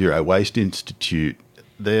from the Zero Waste Institute,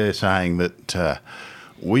 they're saying that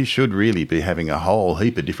we should really be having a whole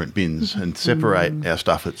heap of different bins and separate our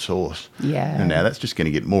stuff at source. Yeah. And now that's just going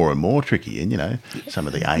to get more and more tricky. And, you know, some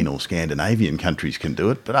of the anal Scandinavian countries can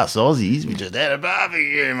do it, but us Aussies, we just had a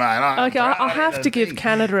barbecue, mate. Okay, I'll have to give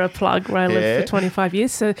Canada a plug where I lived for 25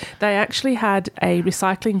 years. So they actually had a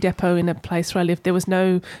recycling depot in a place where I lived. There was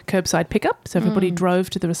no curbside pickup, so everybody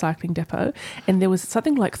drove to the recycling depot, and there was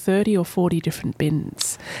something like 30 or 40 different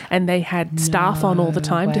bins, and they had staff on all the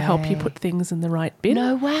time to help you way. put things in the right bin.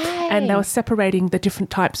 No way. And they were separating the different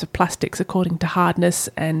types of plastics according to hardness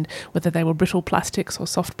and whether they were brittle plastics or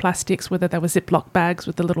soft plastics, whether they were Ziploc bags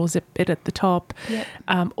with the little zip bit at the top. Yep.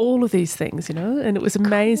 All of these things, you know, and it was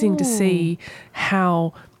amazing to see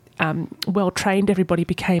how well trained everybody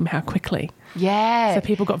became, how quickly. Yeah. So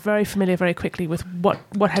people got very familiar very quickly with what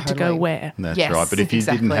had to go Totally. where. That's Yes, right. But if you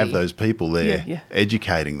didn't have exactly. those people there Yeah.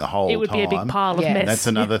 educating the whole It would time, be a big pile of Yeah. mess. that's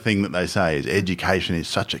another thing that they say is education is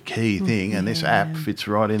such a key thing, and this app fits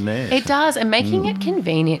right in there. It does, and making it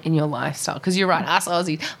convenient in your lifestyle. Because you're right, us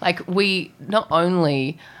Aussies, like we not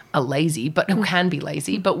only are lazy, but can be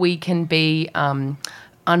lazy, but we can be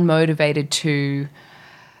unmotivated to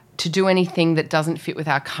do anything that doesn't fit with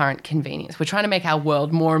our current convenience. We're trying to make our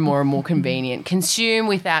world more and more and more convenient, consume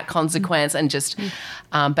without consequence, and just,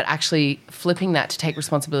 but actually flipping that to take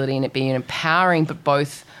responsibility and it being empowering,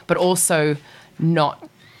 but also not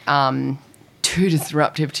too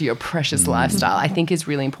disruptive to your precious lifestyle, I think is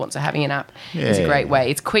really important. So having an app is a great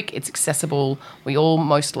way. It's quick, it's accessible. We all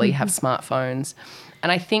mostly have smartphones.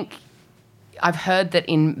 And I think I've heard that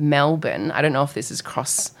in Melbourne, I don't know if this is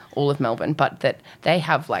across all of Melbourne, but that they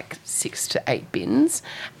have like 6 to 8 bins.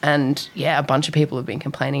 And yeah, a bunch of people have been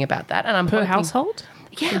complaining about that. And I'm Per hoping- household?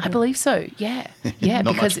 Yeah, I believe so. Yeah. Yeah.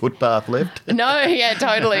 Not because much footpath left. no, yeah,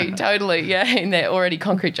 totally. Yeah, in their already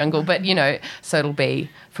concrete jungle. But, you know, so it'll be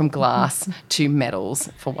from glass to metals,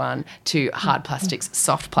 for one, to hard plastics,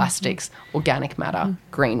 soft plastics, organic matter,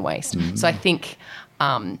 green waste. So I think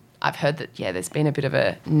I've heard that, yeah, there's been a bit of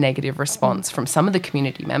a negative response from some of the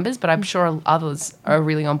community members, but I'm sure others are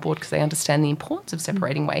really on board because they understand the importance of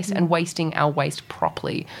separating waste and wasting our waste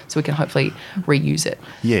properly so we can hopefully reuse it.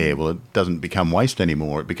 Yeah, well, it doesn't become waste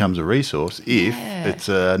anymore. It becomes a resource if it's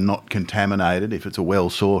not contaminated, if it's a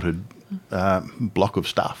well-sorted block of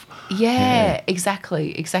stuff. Yeah,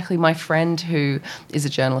 exactly. My friend who is a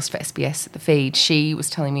journalist for SBS at The Feed, she was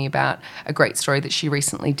telling me about a great story that she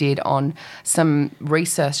recently did on some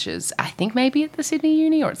researchers, I think maybe at the Sydney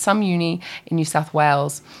Uni or at some uni in New South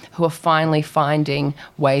Wales, who are finally finding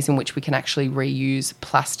ways in which we can actually reuse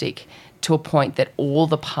plastic to a point that all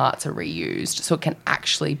the parts are reused, so it can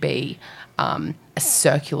actually be a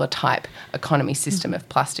circular type economy system of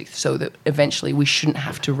plastic, so that eventually we shouldn't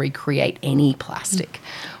have to recreate any plastic,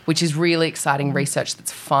 which is really exciting research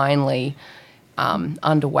that's finally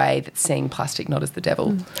underway, that's seeing plastic not as the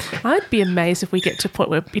devil. I'd be amazed if we get to a point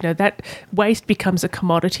where, you know, that waste becomes a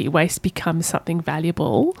commodity, waste becomes something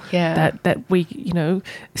valuable, Yeah. that we, you know,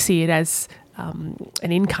 see it as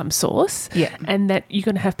an income source, Yeah. and that you're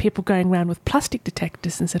going to have people going around with plastic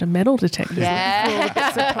detectors instead of metal detectors. Yeah. All the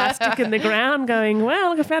bits of plastic in the ground going,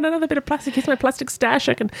 well, I found another bit of plastic. Here's my plastic stash.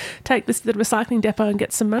 I can take this to the recycling depot and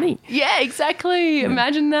get some money. Yeah, exactly.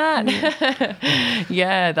 Imagine that.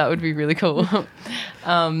 Yeah, that would be really cool.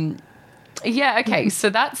 Okay. So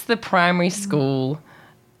that's the primary school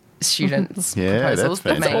students' Yeah, proposals.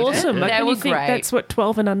 that's that That's made it. awesome. Like, They when were you think great. that's what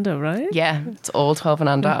 12 and under, right? Yeah, it's all 12 and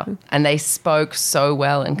under. And they spoke so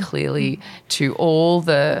well and clearly to all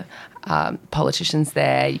the politicians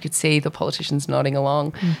there. You could see the politicians nodding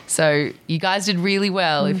along. So you guys did really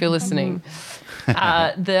well if you're listening.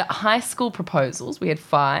 The high school proposals, we had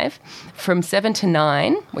 5. From 7 to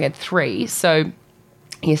 9, we had 3. So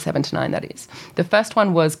year 7 to 9, that is. The first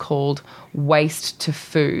one was called Waste to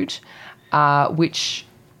Food, which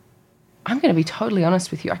I'm going to be totally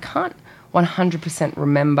honest with you. I can't 100%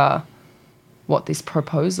 remember what this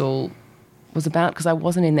proposal was about because I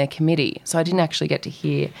wasn't in their committee. So I didn't actually get to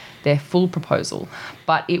hear their full proposal.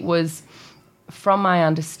 But it was, from my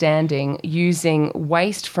understanding, using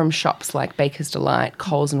waste from shops like Baker's Delight,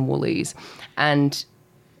 Coles and Woolies, and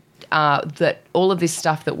that all of this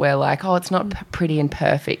stuff that we're like, oh, it's not pretty and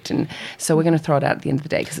perfect, and so we're going to throw it out at the end of the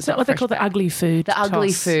day because it's Is that not what they fresh call the back. ugly food? The ugly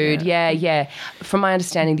toss? food, yeah. From my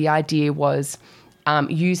understanding, the idea was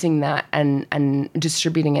using that and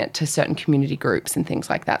distributing it to certain community groups and things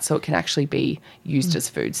like that, so it can actually be used as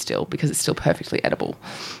food still because it's still perfectly edible.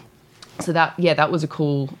 So that was a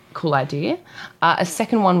cool idea. A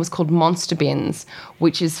second one was called Monster Bins,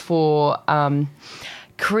 which is for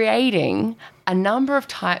creating a number of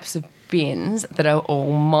types of bins that are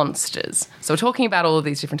all monsters. So we're talking about all of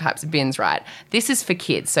these different types of bins, right? This is for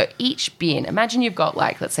kids. So each bin, imagine you've got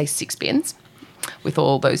let's say 6 bins with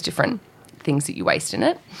all those different things that you waste in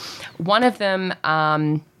it. One of them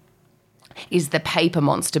is the paper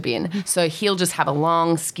monster bin. So he'll just have a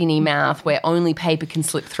long, skinny mouth where only paper can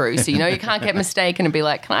slip through. So, you can't get mistaken and be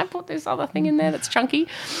like, can I put this other thing in there that's chunky?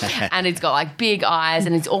 And it's got big eyes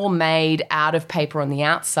and it's all made out of paper on the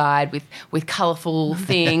outside with colourful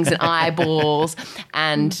things and eyeballs.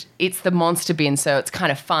 And it's the monster bin. So it's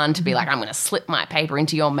kind of fun to be like, I'm going to slip my paper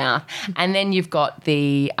into your mouth. And then you've got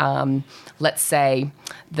the, let's say,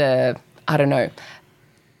 the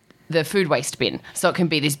food waste bin. So it can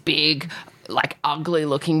be this big, ugly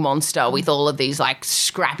looking monster with all of these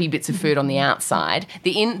scrappy bits of food on the outside.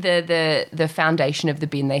 The foundation of the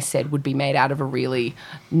bin, they said, would be made out of a really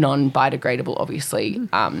non-biodegradable, obviously.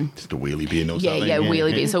 Just a wheelie bin or something. Yeah,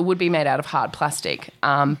 wheelie bin. So it would be made out of hard plastic,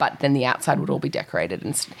 but then the outside would all be decorated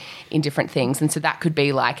in different things. And so that could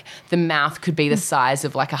be the mouth could be the size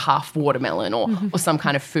of a half watermelon or some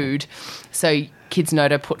kind of food. So kids know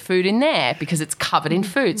to put food in there because it's covered in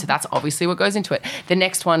food. So that's obviously what goes into it. The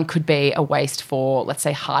next one could be a waste for, let's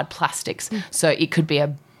say, hard plastics. So it could be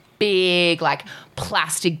a big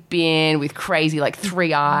plastic bin with crazy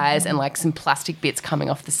 3 eyes and some plastic bits coming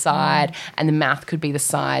off the side, and the mouth could be the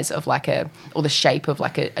size of or the shape of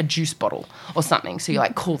a juice bottle or something. So you're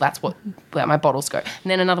cool, that's where my bottles go.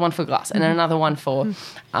 And then another one for glass, and then another one for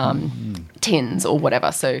tins or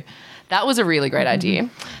whatever. So that was a really great idea.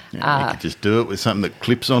 Yeah, you could just do it with something that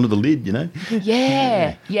clips onto the lid,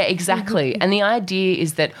 Yeah, exactly. And the idea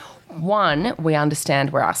is that, one, we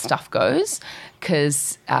understand where our stuff goes,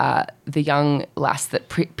 because the young lass that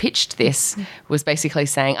pitched this was basically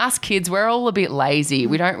saying, us kids, we're all a bit lazy.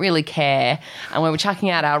 We don't really care. And when we're chucking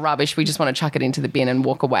out our rubbish, we just want to chuck it into the bin and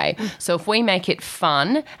walk away. So if we make it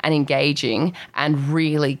fun and engaging and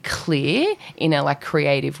really clear in a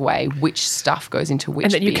creative way which stuff goes into which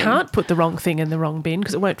bin. And that you can't put the wrong thing in the wrong bin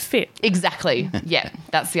because it won't fit. Exactly. Yeah,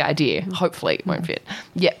 that's the idea. Hopefully it won't fit.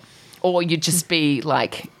 Yeah. Or you'd just be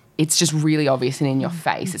it's just really obvious and in your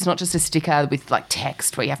face. It's not just a sticker with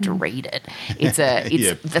text where you have to read it.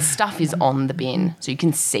 The stuff is on the bin, so you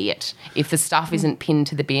can see it. If the stuff isn't pinned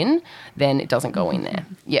to the bin, then it doesn't go in there.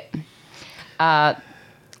 Yep. That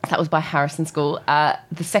was by Harrison School.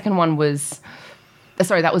 The second one was,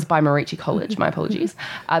 that was by Marici College. My apologies.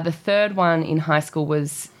 The third one in high school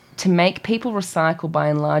was to make people recycle by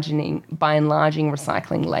enlarging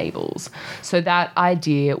recycling labels. So that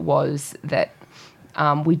idea was that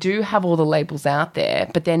we do have all the labels out there,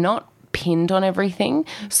 but they're not pinned on everything.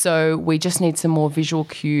 So we just need some more visual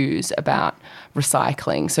cues about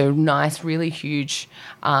recycling. So nice, really huge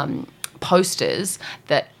posters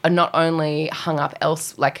that are not only hung up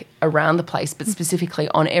around the place, but specifically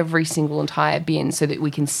on every single entire bin, so that we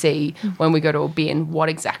can see when we go to a bin what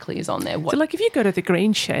exactly is on there. So like if you go to the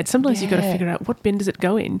green shed, sometimes you've got to figure out what bin does it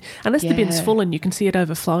go in. Unless the bin's full and you can see it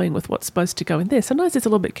overflowing with what's supposed to go in there. Sometimes it's a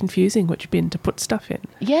little bit confusing which bin to put stuff in.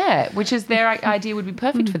 Yeah, which is their idea would be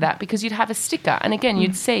perfect for that, because you'd have a sticker. And again,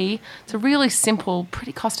 you'd see it's a really simple,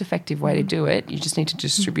 pretty cost-effective way to do it. You just need to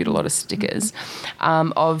distribute a lot of stickers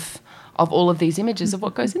of all of these images of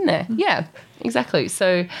what goes in there. Yeah, exactly.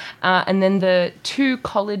 So, and then the 2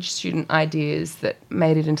 college student ideas that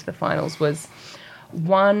made it into the finals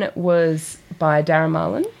one was by Darren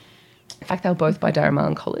Marlin. In fact, they were both by Darren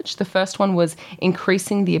Marlin College. The first one was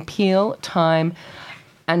increasing the appeal, time,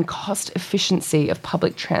 and cost efficiency of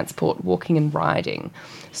public transport, walking and riding.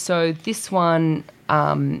 So this one,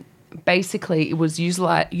 basically, it was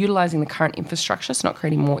utilising the current infrastructure, so not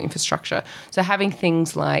creating more infrastructure. So having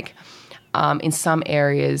things like, in some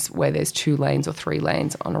areas where there's 2 lanes or 3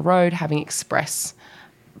 lanes on a road, having express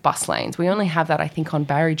bus lanes. We only have that, I think, on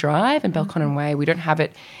Barry Drive and Belconnen Way. We don't have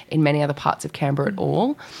it in many other parts of Canberra at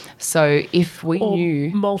all. So if we knew...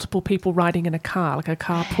 multiple people riding in a car, like a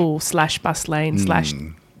carpool / bus lane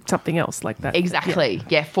 / something else like that. Exactly.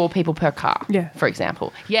 Yeah, 4 people per car, for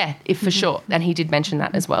example. Yeah, for sure. And he did mention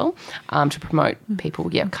that as well, to promote people,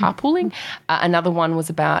 carpooling. Another one was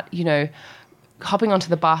about, hopping onto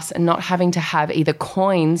the bus and not having to have either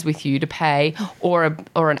coins with you to pay or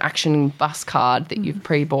an Action bus card that you've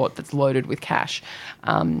pre-bought that's loaded with cash.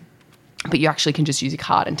 But you actually can just use a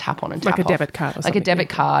card and tap on and tap off. Like a debit card or something. Like a debit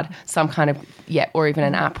card, some kind of, or even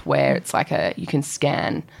an app where it's like you can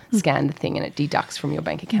scan the thing and it deducts from your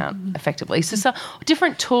bank account effectively. So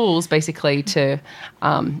different tools basically to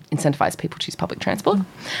incentivise people to use public transport.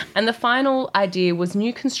 And the final idea was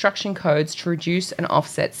new construction codes to reduce and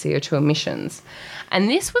offset CO2 emissions.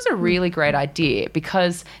 And this was a really great idea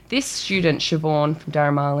because this student, Siobhan from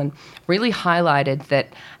Darren Marlin, really highlighted that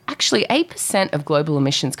actually 8% of global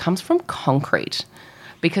emissions comes from concrete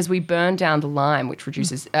because we burn down the lime, which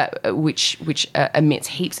reduces, which emits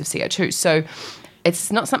heaps of CO2. So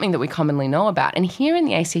it's not something that we commonly know about. And here in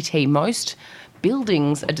the ACT, most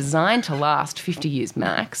buildings are designed to last 50 years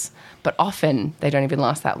max, but often they don't even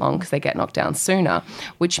last that long because they get knocked down sooner,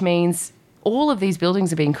 which means all of these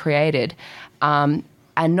buildings are being created and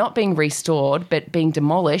not being restored, but being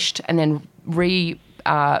demolished and then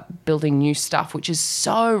building new stuff, which is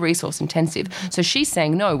so resource intensive. So she's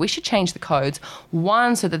saying, no, we should change the codes.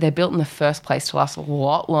 1, so that they're built in the first place to last a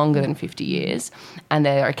lot longer than 50 years and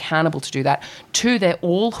they're accountable to do that. 2, they're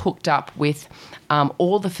all hooked up with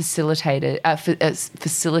all the facilities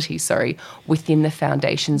within the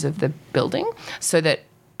foundations of the building so that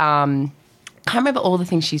I can't remember all the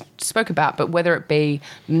things she spoke about, but whether it be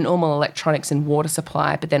normal electronics and water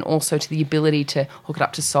supply, but then also to the ability to hook it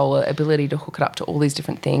up to solar, ability to hook it up to all these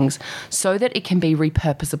different things so that it can be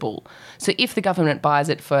repurposable. So if the government buys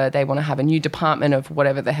it they want to have a new department of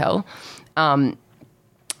whatever the hell, and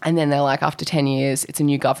then they're like, after 10 years, it's a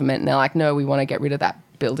new government, and they're like, no, we want to get rid of that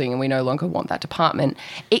building and we no longer want that department,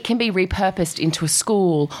 it can be repurposed into a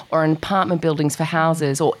school or an apartment buildings for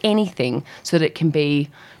houses or anything so that it can be...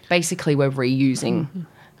 Basically, we're reusing.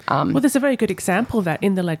 Well, there's a very good example of that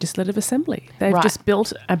in the Legislative Assembly. They've just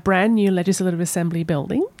built a brand new Legislative Assembly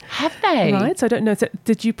building. Have they? Right. So I don't know.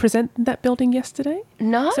 Did you present that building yesterday?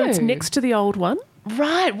 No. So it's next to the old one.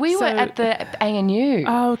 Right. We were at the ANU.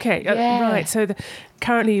 Oh, okay. Yeah. Right. So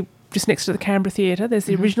currently just next to the Canberra Theatre, there's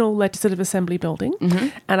the original Legislative Assembly building.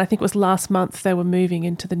 And I think it was last month they were moving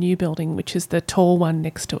into the new building, which is the tall one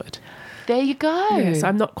next to it. There you go. Yes,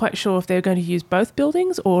 I'm not quite sure if they're going to use both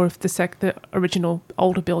buildings or if the original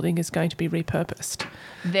older building is going to be repurposed.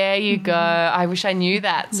 There you go. I wish I knew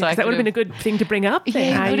that. So that would have been a good thing to bring up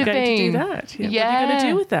then. How are you going to do that? What are you going to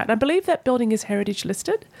do with that? I believe that building is heritage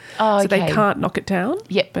listed, so they can't knock it down.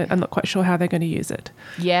 But I'm not quite sure how they're going to use it.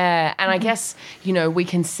 Yeah, and I guess, we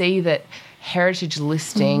can see that heritage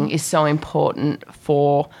listing is so important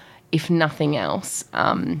for, if nothing else,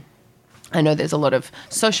 I know there's a lot of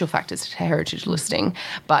social factors to heritage listing,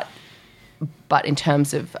 but in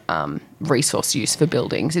terms of resource use for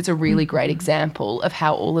buildings, it's a really great example of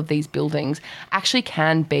how all of these buildings actually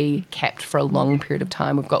can be kept for a long period of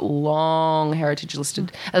time. We've got long heritage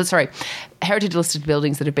listed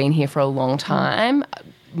buildings that have been here for a long time.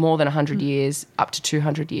 More than 100 years, up to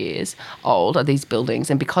 200 years old are these buildings.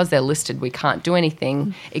 And because they're listed, we can't do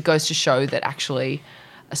anything. It goes to show that actually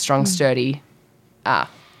a strong, sturdy...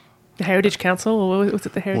 The Heritage Council, or was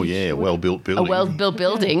it the Heritage? Oh, yeah, a well-built building. A well-built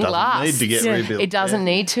building doesn't need to get rebuilt. It doesn't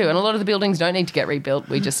need to. And a lot of the buildings don't need to get rebuilt.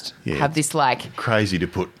 We just have this Crazy to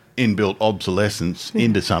put inbuilt obsolescence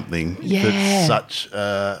into something that's such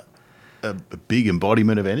a big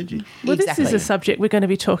embodiment of energy. Well, Exactly. this is a subject we're going to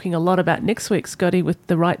be talking a lot about next week, Scotty, with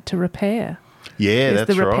the right to repair. Yeah, There's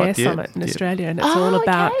that's the Repair right. Summit in Australia, and it's all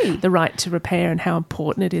about the right to repair and how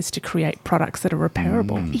important it is to create products that are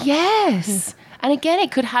repairable. Yes. And again,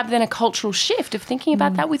 it could have then a cultural shift of thinking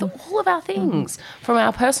about that with all of our things, from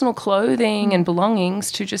our personal clothing and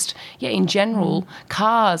belongings to just, in general,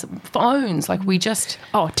 cars, phones. Like we just...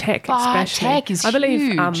 Oh, tech especially. Tech is I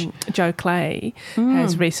believe huge. Jo Clay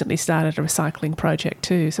has recently started a recycling project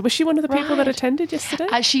too. So was she one of the people that Right. attended yesterday?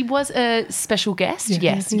 She was a special guest.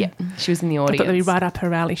 Yes. She was in the I audience. thought that'd be right up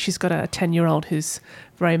her alley. She's got a 10-year-old who's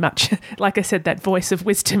very much, like I said, that voice of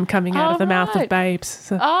wisdom coming out of the mouth of right. babes.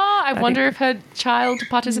 So I wonder if her child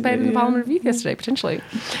participated in the Parliament of Youth yesterday, potentially.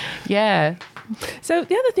 Yeah. So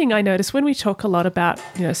the other thing I notice when we talk a lot about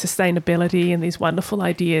sustainability and these wonderful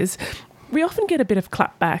ideas, we often get a bit of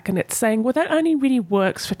clapback, and it's saying, well, that only really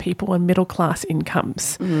works for people on middle class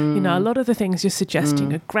incomes. A lot of the things you're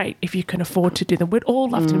suggesting are great if you can afford to do them. We'd all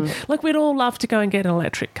love to, we'd all love to go and get an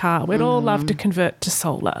electric car. We'd all love to convert to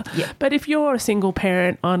solar. Yeah. But if you're a single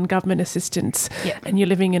parent on government assistance and you're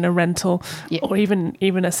living in a rental or even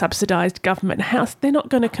a subsidised government house, they're not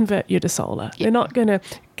going to convert you to solar. They're not going to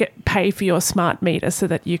pay for your smart meter so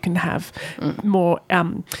that you can have more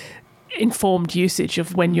informed usage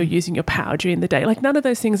of when you're using your power during the day. Like, none of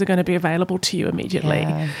those things are going to be available to you immediately.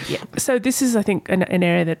 Yeah. So this is, I think, an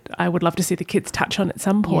area that I would love to see the kids touch on at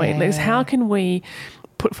some point. Is how can we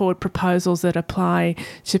put forward proposals that apply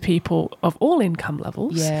to people of all income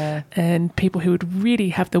levels and people who would really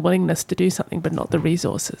have the willingness to do something but not the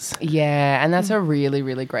resources. Yeah, and that's a really,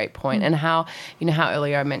 really great point. And how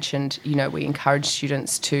earlier I mentioned, we encourage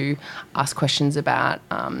students to ask questions about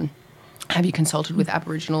have you consulted with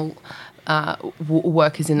Aboriginal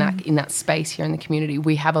workers in that space here in the community?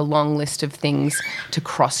 We have a long list of things to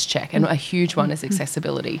cross-check, and a huge one is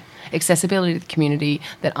accessibility. Accessibility to the community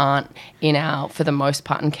that aren't for the most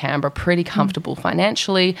part in Canberra, pretty comfortable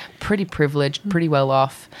financially, pretty privileged, pretty well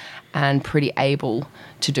off, and pretty able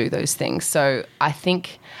to do those things. So I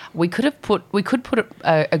think we could put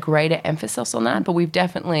a greater emphasis on that, but I've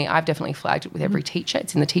definitely flagged it with every teacher.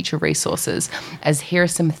 It's in the teacher resources as here are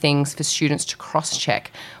some things for students to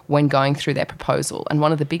cross-check when going through their proposal. And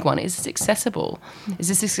one of the big one is accessible. Is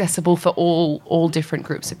this accessible for all different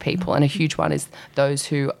groups of people? And a huge one is those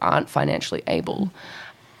who aren't financially able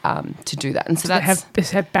to do that. And so they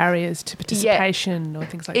have barriers to participation or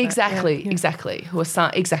things like that. Exactly.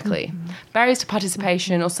 Barriers to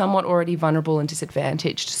participation or somewhat already vulnerable and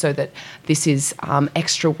disadvantaged, so that this is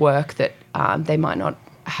extra work that they might not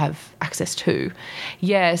have access to.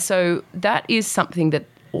 Yeah, so that is something that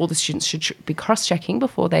all the students should be cross-checking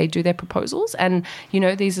before they do their proposals. And,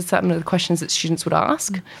 these are some of the questions that students would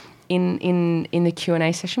ask. In the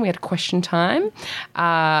Q&A session, we had a question time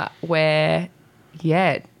where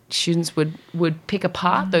students would pick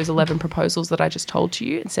apart those 11 proposals that I just told to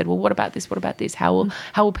you and said, well, what about this? What about this? How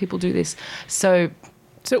will people do this? So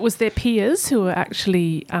it was their peers who were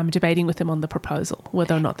actually debating with them on the proposal,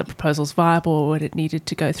 whether or not the proposal's viable or whether it needed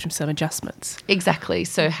to go through some adjustments. Exactly.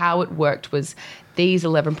 So how it worked was these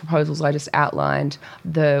 11 proposals I just outlined,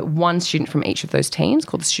 the one student from each of those teams,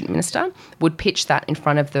 called the student minister, would pitch that in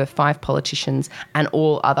front of the 5 politicians and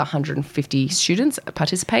all other 150 students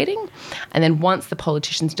participating. And then once the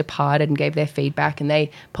politicians departed and gave their feedback, and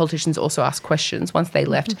politicians also asked questions, once they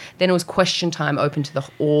left, then it was question time open to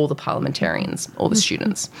all the parliamentarians, all the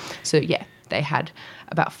students. So, they had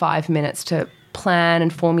about 5 minutes to plan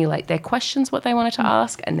and formulate their questions, what they wanted to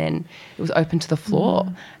ask, and then it was open to the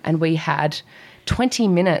floor. And we had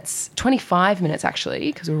 25 minutes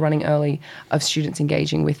actually, because we were running early, of students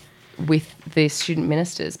engaging with the student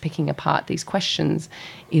ministers, picking apart these questions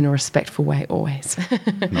in a respectful way always.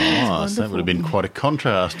 Nice. That would have been quite a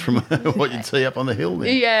contrast from what you'd see up on the hill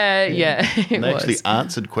there. Yeah. And they actually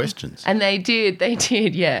answered questions. And they did, They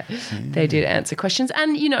did answer questions.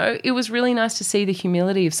 And, it was really nice to see the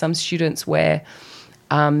humility of some students where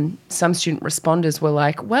some student responders were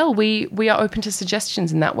like, well, we are open to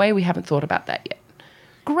suggestions in that way. We haven't thought about that yet.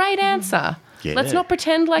 Great answer. Yeah. Let's not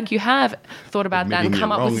pretend like you have thought about that and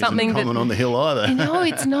come up with something isn't common on the hill either. No,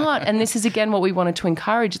 it's not. And this is, again, what we wanted to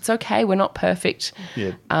encourage. It's okay. We're not perfect.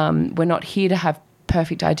 Yeah. We're not here to have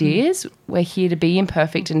perfect ideas. We're here to be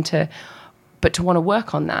imperfect but to want to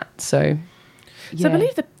work on that. So... So I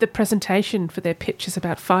believe the presentation for their pitch is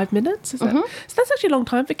about 5 minutes. Is that? So that's actually a long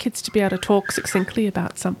time for kids to be able to talk succinctly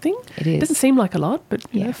about something. It is. It doesn't seem like a lot, but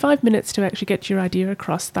 5 minutes to actually get your idea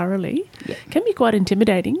across thoroughly can be quite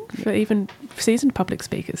intimidating for even seasoned public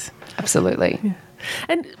speakers. Absolutely.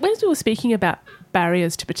 And as we were speaking about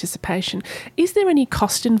barriers to participation, is there any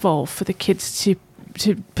cost involved for the kids to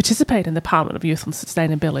participate in the Parliament of Youth on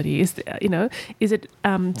Sustainability? Is it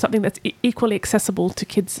something that's equally accessible to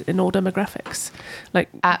kids in all demographics? Like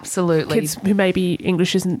absolutely, kids who maybe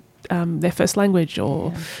English isn't their first language,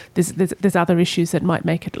 or there's other issues that might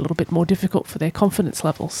make it a little bit more difficult for their confidence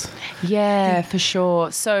levels. Yeah, for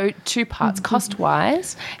sure. So 2 parts.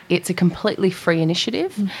 Cost-wise, it's a completely free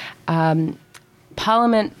initiative.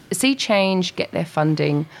 Parliament, See Change get their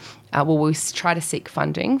funding. We try to seek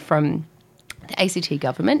funding from the ACT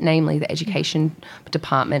government, namely the Education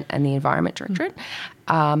Department and the Environment Directorate,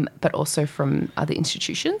 but also from other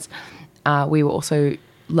institutions. We were also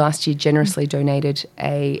last year generously donated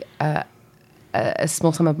a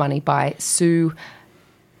small sum of money by Sue.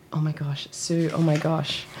 Oh my gosh.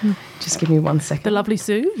 Just give me 1 second. The lovely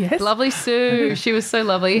Sue, yes. Lovely Sue. She was so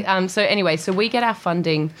lovely. So we get our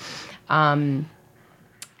funding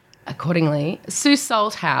accordingly. Sue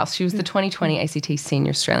Salthouse, she was the 2020 ACT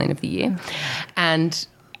Senior Australian of the Year. And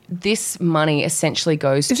this money essentially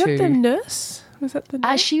goes to... Is that the nurse? Was that the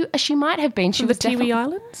nurse? She might have been. She was the Tiwi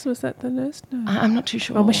Islands? Was that the nurse? No. I'm not too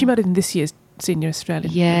sure. Oh, well, she might have been this year's Senior Australian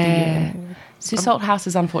of the Year. Sue Salthouse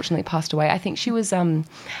has unfortunately passed away. I think she was a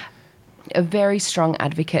very strong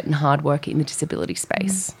advocate and hard worker in the disability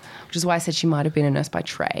space, which is why I said she might have been a nurse by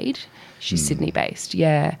trade. She's Sydney-based,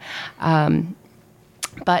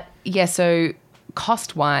 But, so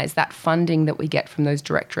cost-wise, that funding that we get from those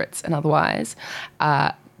directorates and otherwise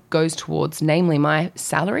goes towards, namely, my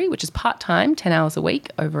salary, which is part-time, 10 hours a week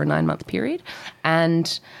over a 9-month period,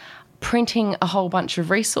 and printing a whole bunch of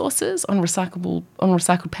resources on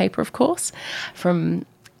recycled paper, of course, from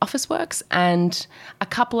Officeworks, and a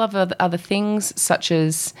couple of other things, such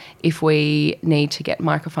as if we need to get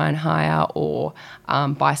microphone hire or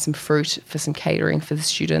buy some fruit for some catering for the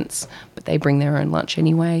students, but they bring their own lunch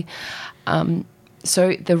anyway.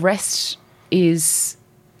 So the rest is,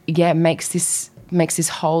 makes this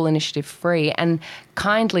whole initiative free. And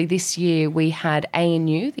kindly this year we had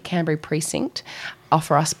ANU, the Canberra Precinct,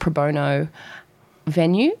 offer us pro bono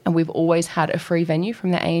venue, and we've always had a free venue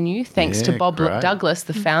from the ANU thanks to Bob Douglas,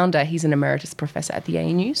 the founder. He's an emeritus professor at the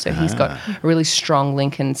ANU, so he's got a really strong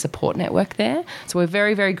link and support network there. So we're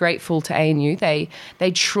very, very grateful to ANU. They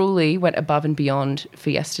truly went above and beyond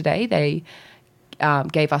for yesterday. They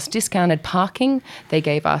gave us discounted parking. They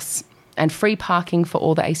gave us and free parking for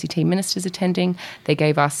all the ACT ministers attending. They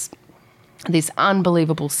gave us this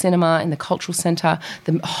unbelievable cinema in the cultural centre,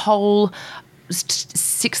 the whole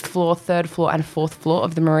 6th floor, 3rd floor and 4th floor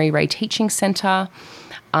of the Marie Ray Teaching Centre,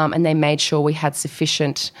 and they made sure we had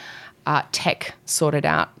sufficient tech sorted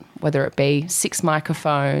out, whether it be 6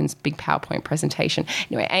 microphones, big PowerPoint presentation.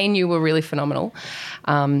 Anyway, ANU were really phenomenal.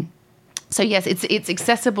 So yes, it's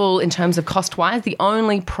accessible in terms of cost-wise. The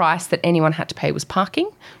only price that anyone had to pay was parking,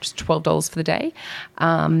 just $12 for the day,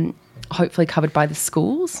 hopefully covered by the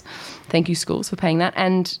schools. Thank you, schools, for paying that.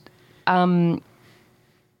 And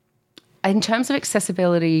in terms of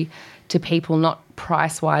accessibility to people, not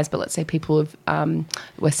price-wise, but let's say people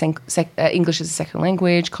where English is a second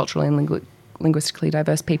language, culturally and linguistically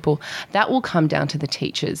diverse people, that will come down to the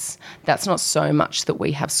teachers. That's not so much that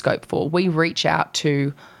we have scope for. We reach out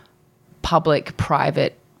to public,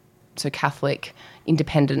 private, so Catholic,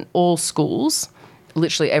 independent, all schools,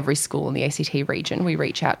 literally every school in the ACT region. We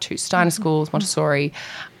reach out to Steiner schools, Montessori.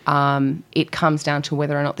 It comes down to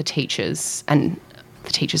whether or not the teachers, and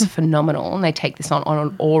the teachers are phenomenal, and they take this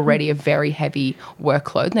on already a very heavy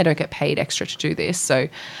workload, and they don't get paid extra to do this. So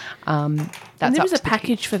that's and there is a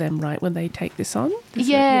package for them, right, when they take this on?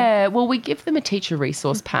 Well, we give them a teacher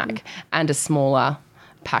resource pack and a smaller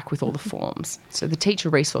pack with all the forms. So the teacher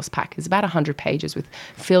resource pack is about 100 pages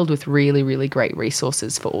filled with really, really great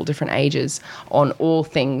resources for all different ages on all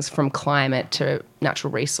things from climate to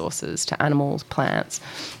natural resources to animals, plants.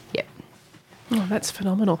 Yeah. Oh, that's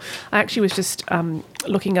phenomenal. I actually was just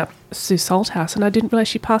looking up Sue Salthouse, and I didn't realise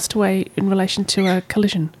she passed away in relation to a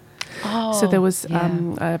collision. Oh, so there was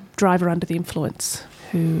a driver under the influence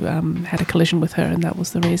who had a collision with her, and that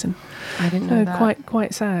was the reason. I didn't know that.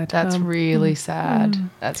 Quite sad. That's really sad.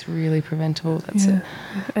 That's really preventable.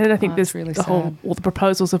 And I think there's really all the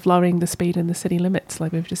proposals of lowering the speed in the city limits.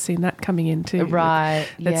 Like we've just seen that coming in too. Right.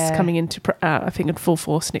 That's coming into I think in full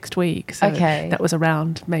force next week. So that was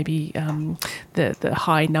around maybe the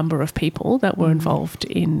high number of people that were involved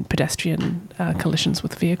in pedestrian collisions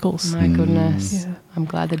with vehicles. My goodness. Yeah. I'm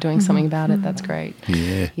glad they're doing something about it. That's great.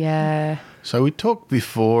 Yeah. Yeah. So we talked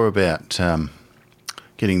before about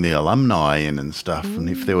getting the alumni in and stuff, and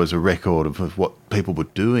if there was a record of what people were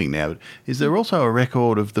doing now. Is there also a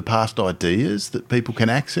record of the past ideas that people can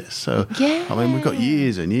access? So, I mean, we've got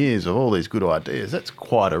years and years of all these good ideas. That's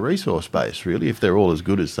quite a resource base, really, if they're all as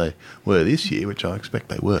good as they were this year, which I expect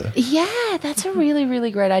they were. Yeah, that's a really,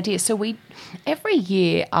 really great idea. So every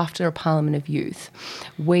year after a Parliament of Youth,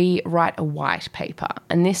 we write a white paper,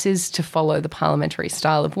 and this is to follow the parliamentary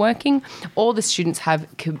style of working. All the students have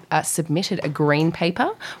submitted a green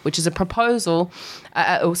paper, which is a proposal,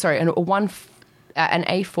 an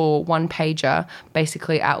A4 one-pager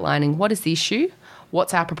basically outlining what is the issue,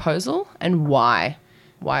 what's our proposal, and why.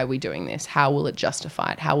 Why are we doing this? How will it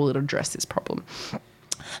justify it? How will it address this problem?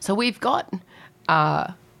 So we've got,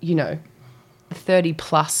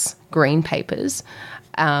 30-plus green papers,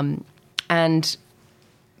 and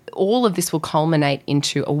all of this will culminate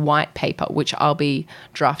into a white paper, which I'll be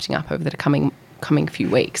drafting up over the coming few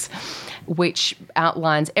weeks, which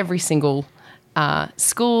outlines every single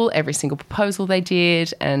school, every single proposal they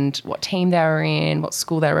did, and what team they were in, what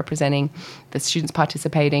school they were representing, the students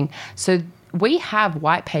participating. So we have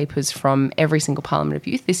white papers from every single Parliament of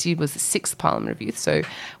Youth. This year was the 6th Parliament of Youth, so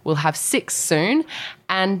we'll have 6 soon.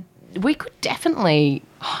 And we could definitely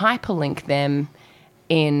hyperlink them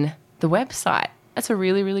in the website. That's a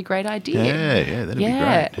really, really great idea. Yeah, that'd be great.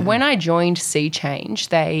 Yeah. When I joined Sea Change,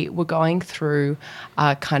 they were going through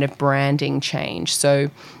a kind of branding change.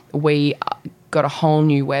 So we got a whole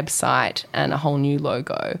new website and a whole new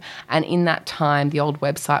logo. And in that time, the old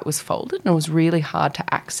website was folded and it was really hard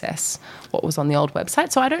to access what was on the old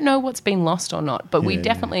website. So I don't know what's been lost or not, but we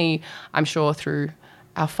definitely, I'm sure through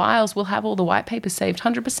our files, we'll have all the white papers saved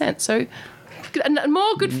 100%. So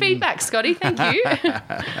more good feedback, Scotty. Thank you.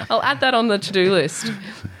 I'll add that on the to-do list.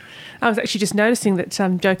 I was actually just noticing that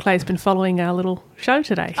Jo Clay's been following our little show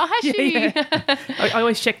today. Oh, has she? Yeah. I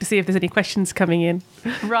always check to see if there's any questions coming in.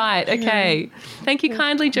 Right, okay. Thank you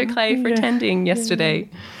kindly, Jo Clay, for attending yesterday.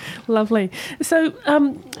 Lovely. So,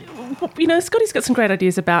 Scotty's got some great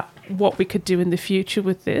ideas about what we could do in the future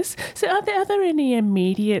with this. So are there any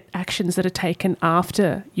immediate actions that are taken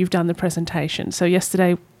after you've done the presentation? So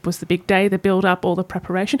yesterday was the big day, the build-up, all the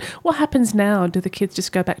preparation. What happens now? Do the kids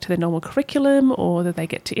just go back to their normal curriculum, or do they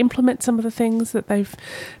get to implement some of the things that they've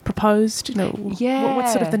proposed?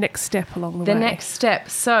 What's sort of the next step along the way? The next step.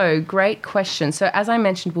 So, great question. So, as I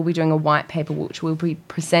mentioned, we'll be doing a white paper, which we'll be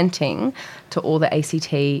presenting to all the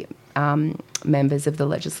ACT members of the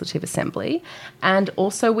Legislative Assembly. And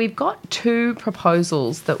also, we've got 2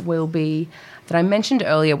 proposals that I mentioned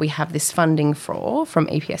earlier we have this funding for from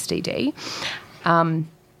EPSDD.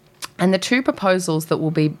 And the 2 proposals that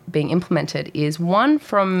will be being implemented is one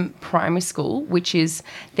from primary school, which is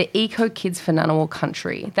the Eco Kids for Ngunnawal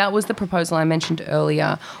Country. That was the proposal I mentioned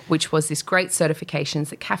earlier, which was this great certifications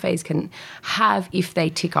that cafes can have if they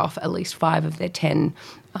tick off at least 5 of their 10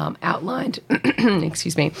 outlined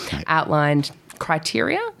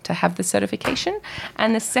criteria to have the certification.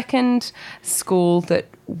 And the second school that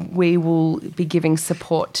we will be giving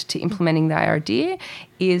support to implementing the idea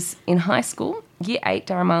is in high school, Year 8,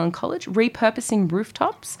 Durham Island College, repurposing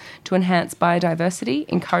rooftops to enhance biodiversity,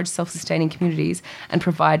 encourage self-sustaining communities, and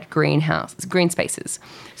provide green spaces.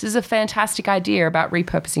 This is a fantastic idea about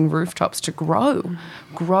repurposing rooftops to grow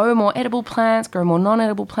more edible plants, grow more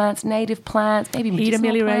non-edible plants, native plants, maybe heat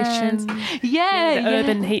amelioration. The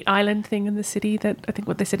urban heat island thing in the city that I think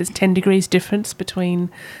what they said is 10 degrees difference between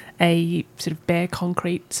a sort of bare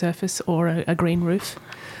concrete surface or a green roof.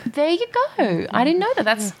 There you go. I didn't know that.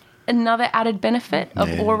 That's another added benefit of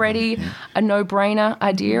already a no-brainer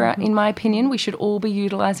idea, in my opinion. We should all be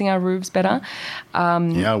utilising our roofs better.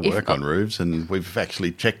 I work on roofs, and we've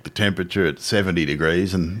actually checked the temperature at 70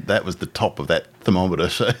 degrees, and that was the top of that thermometer.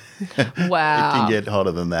 So wow. It can get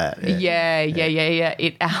hotter than that. Yeah.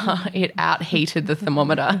 It outheated the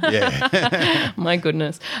thermometer. Yeah. My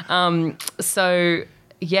goodness.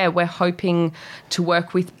 We're hoping to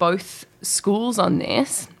work with both schools on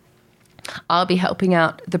this. I'll be helping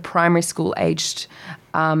out the primary school aged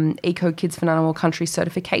Eco Kids for Ngunnawal Country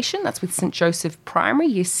certification. That's with St Joseph Primary,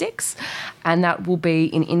 Year 6. And that will be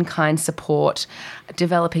in-kind support,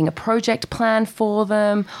 developing a project plan for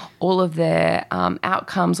them, all of their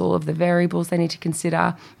outcomes, all of the variables they need to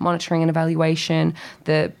consider, monitoring and evaluation,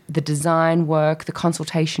 the design work, the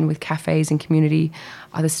consultation with cafes and community,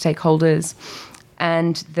 other stakeholders.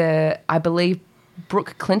 And I believe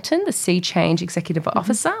Brooke Clinton, the Sea Change Executive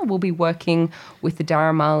Officer, will be working with the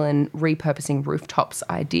Durham Island repurposing rooftops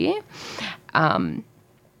idea, and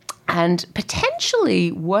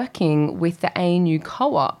potentially working with the ANU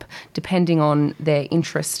Co-op, depending on their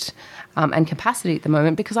interest and capacity at the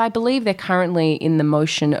moment, because I believe they're currently in the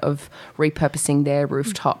motion of repurposing their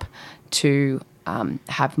rooftop to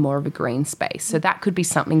have more of a green space. So that could be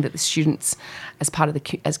something that the students, as part of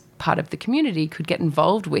the community, could get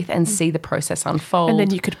involved with and see the process unfold. And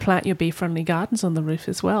then you could plant your bee-friendly gardens on the roof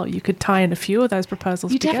as well. You could tie in a few of those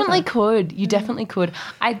proposals together. Definitely could. You definitely could.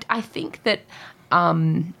 I think that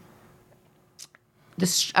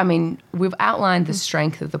we've outlined the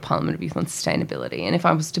strength of the Parliament of Youth on Sustainability, and if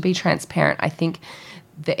I was to be transparent, I think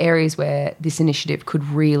the areas where this initiative could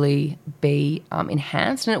really be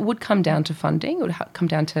enhanced, and it would come down to funding. It would come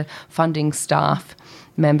down to funding staff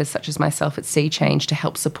members such as myself at Sea Change to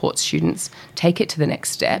help support students take it to the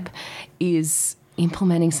next step, is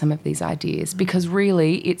implementing some of these ideas, because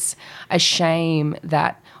really it's a shame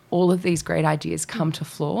that all of these great ideas come to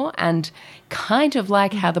floor, and kind of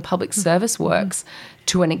like how the public service works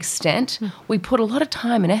to an extent, we put a lot of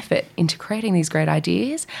time and effort into creating these great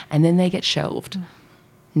ideas and then they get shelved.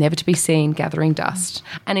 Never to be seen, gathering dust.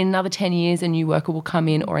 And in another 10 years, a new worker will come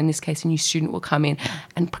in, or in this case, a new student will come in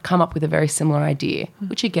and come up with a very similar idea,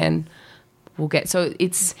 which again, we'll get. So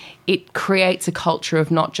it creates a culture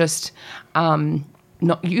of not just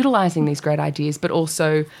not utilising these great ideas, but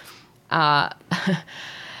also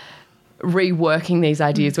reworking these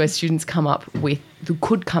ideas where students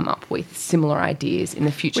could come up with similar ideas in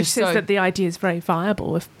the future. Which says that the idea is very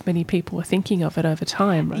viable if many people are thinking of it over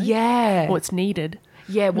time, right? Yeah. What's needed.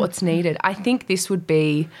 Yeah, what's needed. I think this would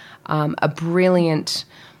be a brilliant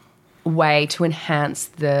way to enhance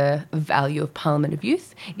the value of Parliament of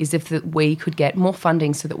Youth, is if we could get more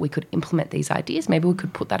funding so that we could implement these ideas. Maybe we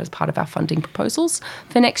could put that as part of our funding proposals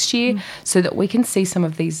for next year so that we can see some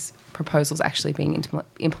of these proposals actually being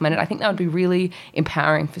implemented. I think that would be really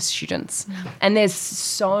empowering for students. And there's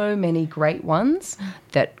so many great ones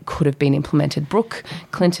that could have been implemented. Brooke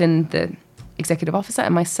Clinton, the executive officer,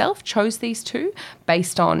 and myself chose these two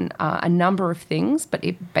based on a number of things, but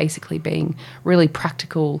it basically being really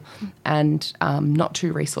practical and not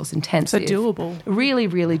too resource intensive. So doable. Really,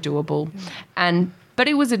 really doable. But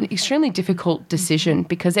it was an extremely difficult decision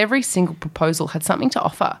because every single proposal had something to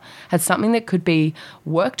offer, had something that could be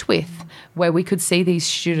worked with, where we could see these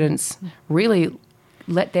students really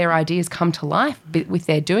let their ideas come to life with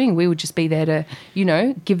their doing. We would just be there to,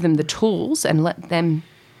 give them the tools and let them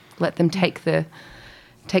take the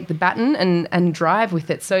baton and drive with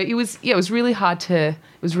it. So it was really hard to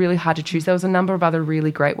choose. There was a number of other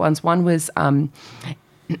really great ones. One was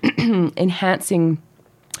enhancing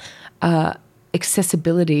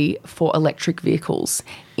accessibility for electric vehicles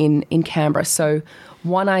in Canberra. So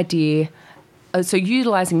one idea,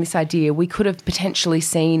 utilising this idea, we could have potentially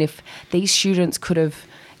seen if these students could have,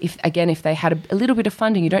 if they had a little bit of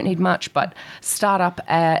funding, you don't need much, but start up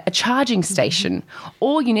a charging station.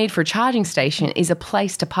 All you need for a charging station is a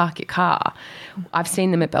place to park your car. I've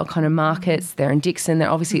seen them at Belconnen Markets. They're in Dixon.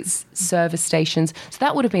 It's service stations. So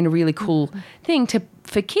that would have been a really cool thing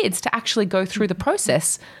for kids to actually go through the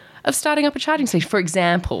process of starting up a charging station, for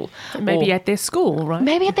example. Maybe at their school, right?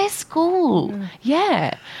 Maybe at their school,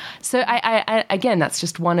 yeah. So I again, that's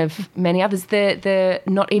just one of many others. The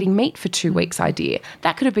not eating meat for 2 weeks idea.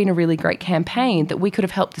 That could have been a really great campaign that we could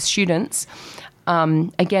have helped the students,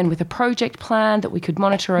 again, with a project plan that we could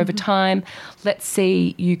monitor over time. Let's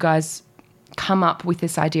see you guys come up with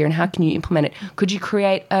this idea and how can you implement it? Could you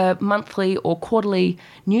create a monthly or quarterly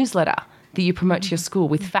newsletter that you promote to your school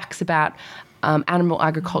with facts about animal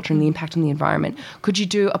agriculture and the impact on the environment? Could you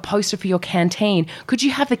do a poster for your canteen? Could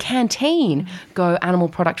you have the canteen go animal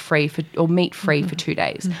product free or meat free for 2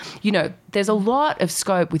 days? There's a lot of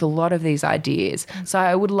scope with a lot of these ideas. So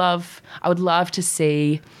I would love to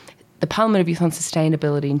see the Parliament of Youth on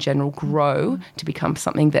Sustainability in general grow to become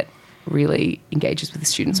something that really engages with the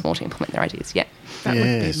students more to implement their ideas. Yeah. That would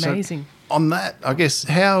be amazing. So on that, I guess,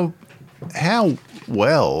 how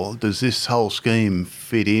well does this whole scheme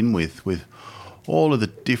fit in with all of the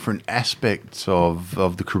different aspects of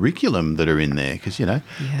the curriculum that are in there? Because,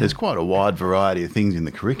 there's quite a wide variety of things in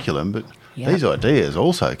the curriculum, but these ideas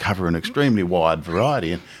also cover an extremely wide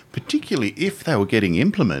variety, and particularly if they were getting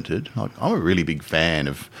implemented. Like, I'm a really big fan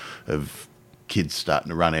of kids starting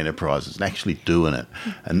to run enterprises and actually doing it,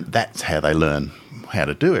 and that's how they learn how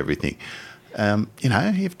to do everything.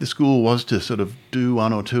 If the school was to sort of do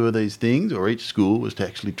one or two of these things, or each school was to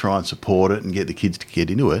actually try and support it and get the kids to get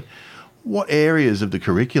into it, what areas of the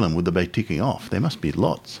curriculum would they be ticking off? There must be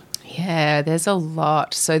lots. Yeah, there's a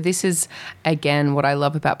lot. So this is, again, what I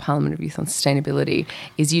love about Parliament of Youth on Sustainability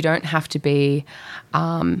is you don't have to be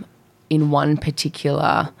in one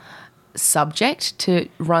particular subject to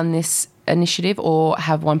run this initiative or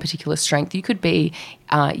have one particular strength. You could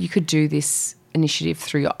do this initiative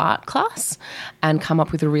through your art class and come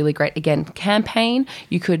up with a really great, again, campaign.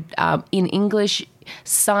 You could, in English,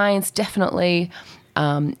 science, definitely.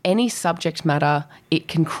 Any subject matter, it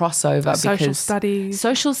can cross over. Social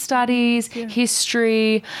studies,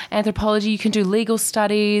 history, anthropology. You can do legal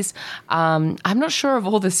studies. I'm not sure of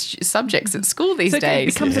all the subjects at school these days.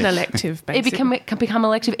 It becomes an elective, basically. It can become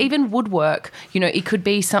elective. Even woodwork, it could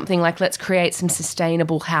be something like, let's create some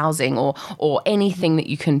sustainable housing or anything that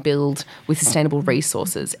you can build with sustainable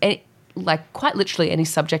resources. Like quite literally any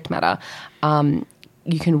subject matter,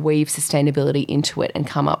 you can weave sustainability into it and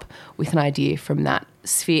come up with an idea from that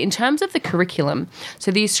sphere. In terms of the curriculum, so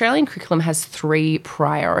the Australian curriculum has 3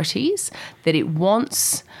 priorities that it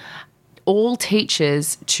wants all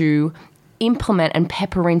teachers to implement and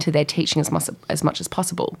pepper into their teaching as much as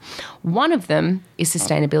possible. One of them is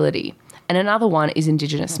sustainability, and another one is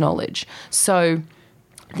Indigenous knowledge. So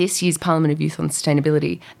this year's Parliament of Youth on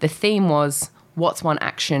Sustainability, the theme was, what's one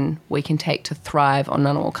action we can take to thrive on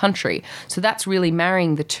Ngunnawal country? So that's really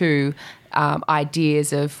marrying the two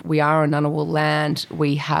ideas of we are on Ngunnawal land,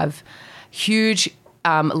 we have huge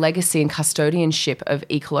legacy and custodianship of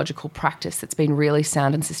ecological practice that's been really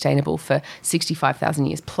sound and sustainable for 65,000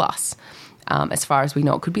 years plus. As far as we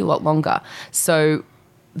know, it could be a lot longer. So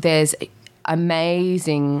there's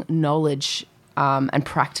amazing knowledge and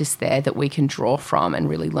practice there that we can draw from and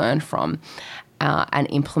really learn from. And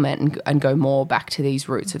implement and go more back to these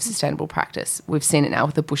roots of sustainable practice. We've seen it now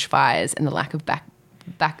with the bushfires and the lack of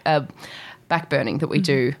backburning that we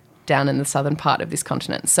do down in the southern part of this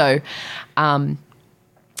continent. So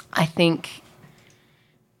I think,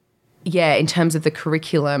 in terms of the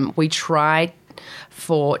curriculum, we try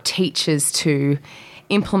for teachers to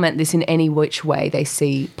implement this in any which way they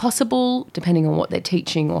see possible, depending on what they're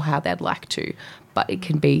teaching or how they'd like to. But it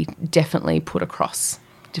can be definitely put across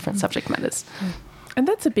different subject matters. And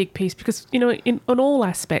that's a big piece because, on all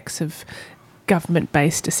aspects of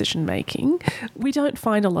government-based decision-making, we don't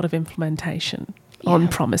find a lot of implementation on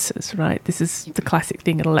promises, right? This is the classic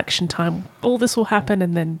thing at election time. All this will happen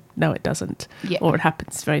and then, no, it doesn't. Yeah. Or it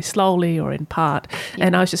happens very slowly or in part. Yeah.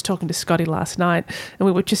 And I was just talking to Scotty last night and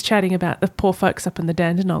we were just chatting about the poor folks up in the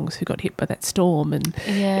Dandenongs who got hit by that storm. And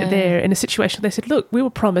they're in a situation, they said, look, we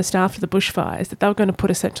were promised after the bushfires that they were going to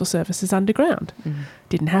put essential services underground.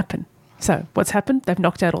 Didn't happen. So what's happened? They've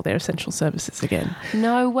knocked out all their essential services again.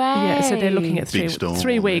 No way. Yeah, so they're looking at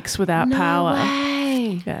 3 weeks without power. No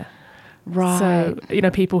way. Yeah. Right.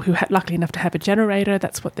 So, people who lucky enough to have a generator,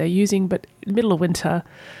 that's what they're using. But in the middle of winter,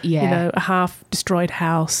 a half destroyed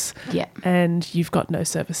house, and you've got no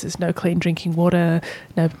services, no clean drinking water,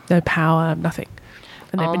 no power, nothing.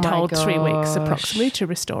 And they've been told 3 weeks approximately to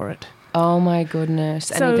restore it. Oh my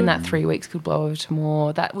goodness! And even that 3 weeks could blow over to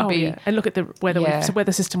more. That would be. Yeah. And look at the weather. Yeah. The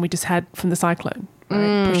weather system we just had from the cyclone,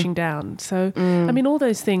 right, pushing down. So I mean, all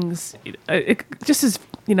those things. Just as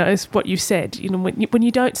as what you said. When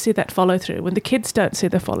you don't see that follow through, when the kids don't see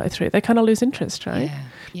the follow through, they kind of lose interest, right? Yeah.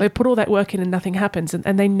 They put all that work in and nothing happens,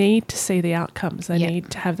 and they need to see the outcomes. They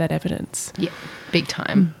need to have that evidence. Yeah, big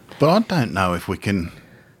time. But I don't know if we can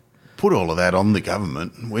put all of that on the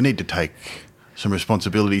government. We need to take some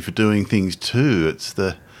responsibility for doing things too. It's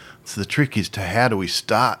the trick is to how do we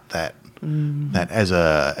start that as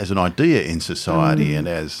an idea in society and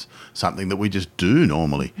as something that we just do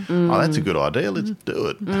normally. Oh, that's a good idea. Let's do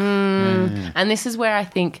it. Yeah. And this is where I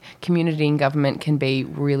think community and government can be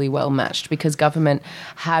really well matched because government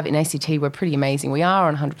have in ACT we're pretty amazing. We are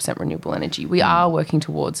on 100% renewable energy. We are working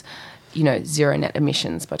towards zero net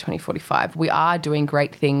emissions by 2045. We are doing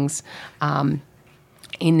great things.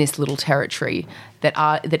 In this little territory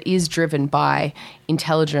that is driven by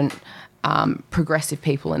intelligent, progressive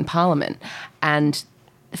people in Parliament. And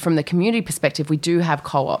from the community perspective, we do have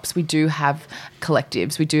co-ops, we do have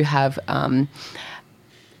collectives, we do have,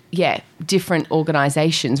 different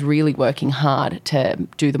organisations really working hard to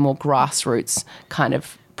do the more grassroots kind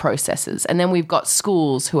of processes. And then we've got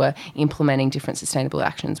schools who are implementing different sustainable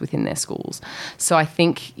actions within their schools. So I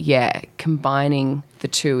think, combining the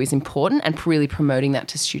two is important and really promoting that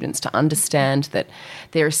to students to understand that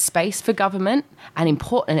there is space for government and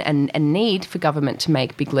important and need for government to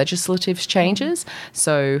make big legislative changes.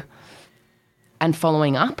 So, and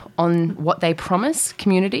following up on what they promise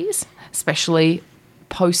communities, especially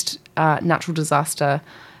post natural disaster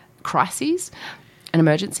crises and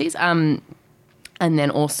emergencies. And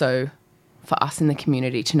then also for us in the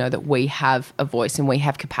community to know that we have a voice and we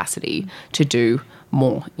have capacity to do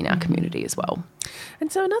more in our community as well.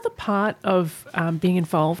 And so another part of being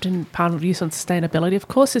involved in Parliament Youth on Sustainability, of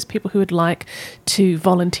course, is people who would like to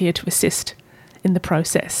volunteer to assist in the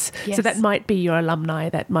process. Yes. So that might be your alumni,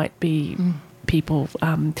 that might be people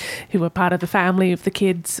who are part of the family of the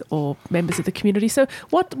kids or members of the community. So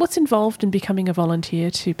what's involved in becoming a volunteer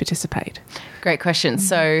to participate? Great question.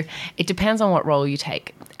 So it depends on what role you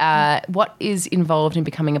take. What is involved in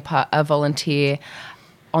becoming a volunteer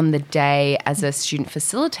on the day as a student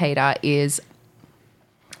facilitator is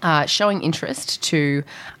showing interest to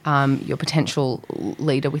your potential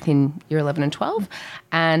leader within year 11 and 12.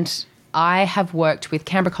 And I have worked with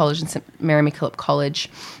Canberra College and St Mary MacKillop College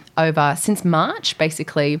since March,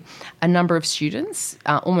 basically. A number of students,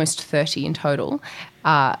 almost 30 in total,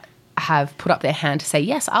 have put up their hand to say,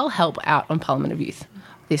 yes, I'll help out on Parliament of Youth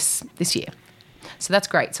this year. So that's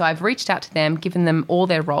great. So I've reached out to them, given them all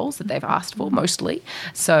their roles that they've asked for, mostly.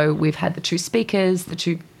 So we've had the 2 speakers, the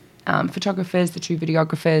 2 photographers, the 2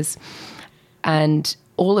 videographers, and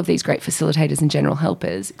all of these great facilitators and general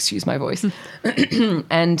helpers, excuse my voice.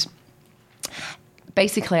 And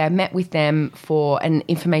basically I met with them for an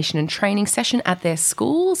information and training session at their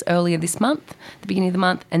schools earlier this month, the beginning of the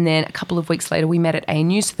month, and then a couple of weeks later we met at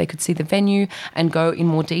ANU so they could see the venue and go in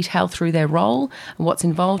more detail through their role and what's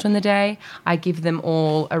involved in the day. I give them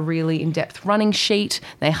all a really in-depth running sheet.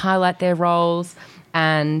 They highlight their roles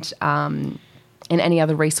and any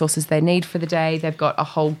other resources they need for the day. They've got a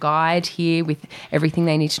whole guide here with everything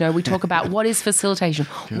they need to know. We talk about what is facilitation,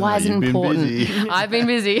 why is it important. I've been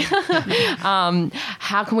busy.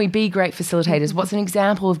 How can we be great facilitators? What's an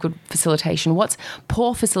example of good facilitation? What's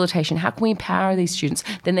poor facilitation? How can we empower these students?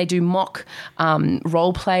 Then they do mock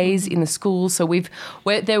role plays in the schools. So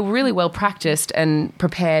they're really well practiced and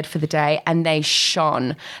prepared for the day, and they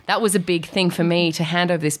shone. That was a big thing for me, to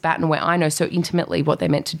hand over this baton where I know so intimately what they're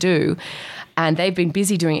meant to do. And they've been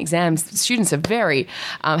busy doing exams. Students are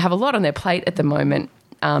have a lot on their plate at the moment,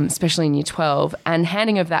 especially in Year 12. And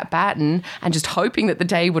handing over that baton and just hoping that the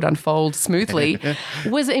day would unfold smoothly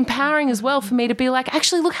was empowering as well for me to be like,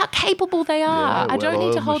 actually, look how capable they are. Yeah, I don't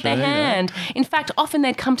need to hold their hand. In fact, often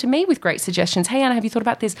they'd come to me with great suggestions. Hey, Anna, have you thought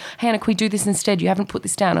about this? Hey, Anna, can we do this instead? You haven't put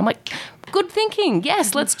this down. I'm like, good thinking.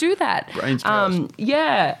 Yes, let's do that. Brains trust.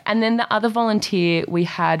 Yeah. And then the other volunteer we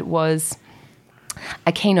had was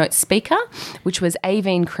a keynote speaker, which was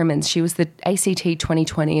Aveen Crimmins. She was the ACT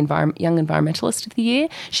 2020 Young Environmentalist of the Year.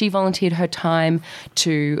 She volunteered her time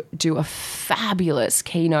to do a fabulous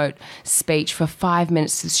keynote speech for 5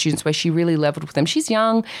 minutes to the students where she really leveled with them. She's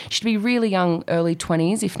young. She'd be really young, early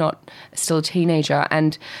 20s, if not still a teenager.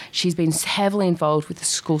 And she's been heavily involved with the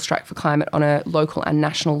School Strike for Climate on a local and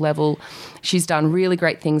national level. She's done really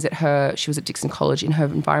great things she was at Dixon College in her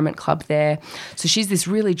environment club there. So she's this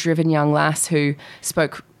really driven young lass who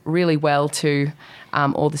spoke really well to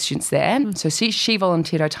all the students there. So she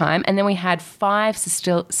volunteered her time. And then we had 5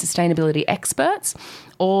 sustainability experts,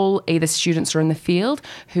 all either students or in the field,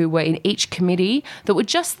 who were in each committee that were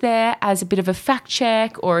just there as a bit of a fact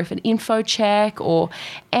check or if an info check or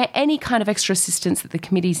any kind of extra assistance that the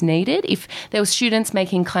committees needed. If there were students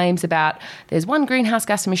making claims about there's one greenhouse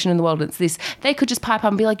gas emission in the world and it's this, they could just pipe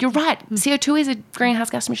up and be like, you're right, CO2 is a greenhouse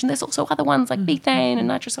gas emission. There's also other ones like methane and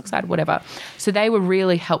nitrous oxide, whatever. So they were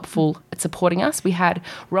really helpful at supporting us. We had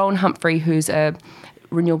Rowan Humphrey, who's a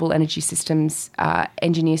renewable energy systems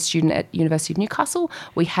engineer student at University of Newcastle.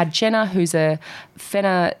 We had Jenna, who's a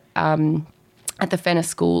Fenner at the Fenner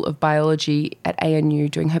School of Biology at ANU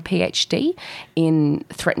doing her PhD in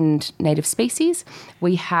threatened native species.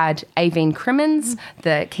 We had Aveen Crimmins,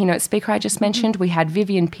 the keynote speaker I just mentioned. We had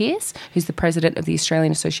Vivian Pearce, who's the president of the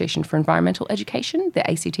Australian Association for Environmental Education, the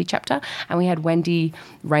ACT chapter. And we had Wendy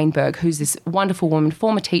Rainberg, who's this wonderful woman,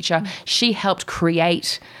 former teacher. She helped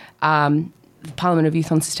create the Parliament of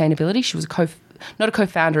Youth on Sustainability. She was not a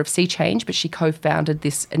co-founder of Sea Change, but she co-founded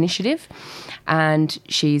this initiative. And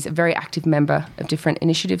she's a very active member of different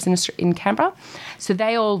initiatives in Canberra. So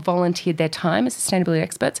they all volunteered their time as sustainability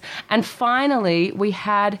experts. And finally, we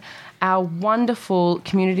had our wonderful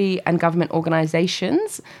community and government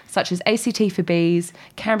organisations, such as ACT for Bees,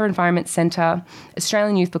 Canberra Environment Centre,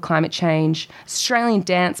 Australian Youth for Climate Change, Australian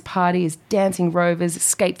Dance Party, Dancing Rovers,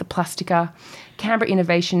 Escape the Plastica, Canberra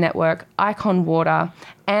Innovation Network, Icon Water,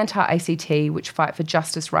 Anti-ACT, which fight for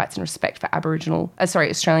justice, rights and respect for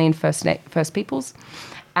Australian First Peoples,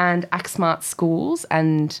 and Act Smart Schools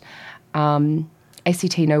and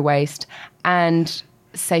ACT No Waste and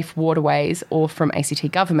Safe Waterways, or from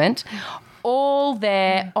ACT Government, all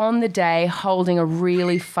there on the day holding a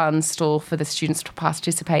really fun stall for the students to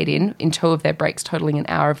participate in 2 of their breaks, totaling an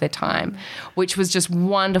hour of their time, which was just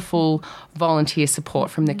wonderful volunteer support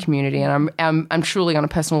from the community. And I'm truly, on a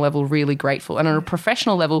personal level, really grateful. And on a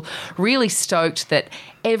professional level, really stoked that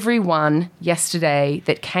everyone yesterday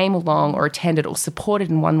that came along or attended or supported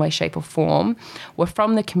in one way, shape or form were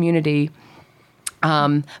from the community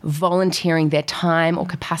volunteering their time or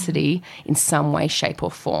capacity in some way, shape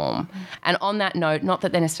or form. And on that note, not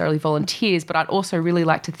that they're necessarily volunteers, but I'd also really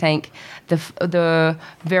like to thank the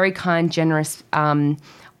very kind, generous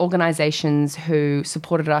organisations who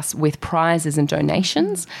supported us with prizes and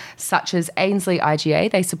donations, such as Ainsley IGA.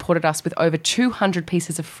 They supported us with over 200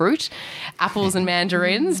 pieces of fruit, apples and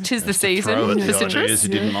mandarins. 'Tis the season for citrus. You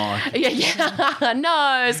didn't like. Yeah.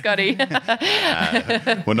 No, Scotty.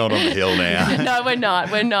 We're not on the hill now. No, we're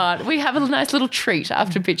not. We have a nice little treat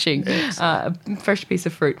after pitching. A fresh piece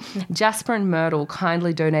of fruit. Jasper and Myrtle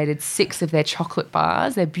kindly donated 6 of their chocolate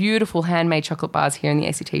bars. They're beautiful handmade chocolate bars here in the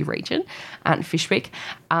ACT region, out in Fishwick.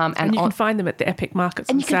 And you can find them at the Epic Markets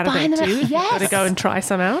on Saturday too. You've got to go and try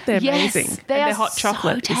some out. They're amazing. Their hot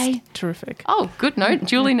chocolate is terrific. Oh, good note.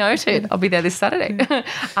 Duly noted. I'll be there this Saturday.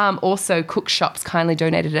 Also, Cook Shops kindly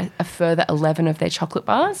donated a further 11 of their chocolate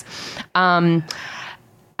bars.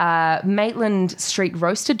 Maitland Street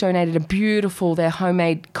Roasted donated their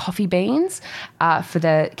homemade coffee beans for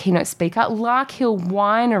the keynote speaker. Lark Hill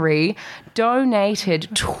Winery donated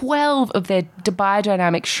 12 of their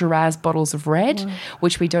biodynamic Shiraz bottles of red,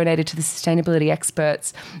 which we donated to the sustainability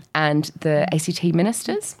experts and the ACT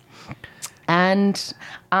ministers. And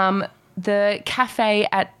the cafe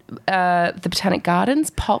at the Botanic Gardens,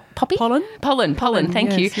 Poppy? Pollen,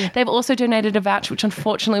 thank you. Yeah. They've also donated a voucher, which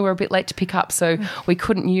unfortunately we're a bit late to pick up, so we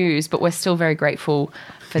couldn't use, but we're still very grateful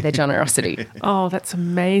for their generosity. Oh, that's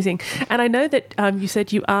amazing. And I know that you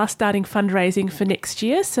said you are starting fundraising for next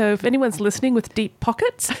year, so if anyone's listening with deep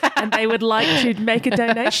pockets and they would like to make a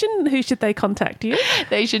donation, who should they contact you?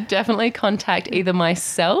 They should definitely contact either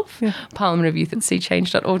myself, Parliament of Youth at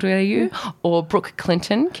seachange.org.au, or Brooke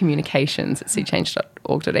Clinton, Communications at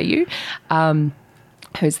seachange.org.au.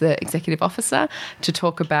 Who's the executive officer, to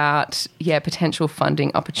talk about potential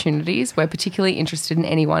funding opportunities. We're particularly interested in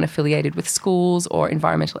anyone affiliated with schools or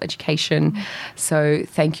environmental education. So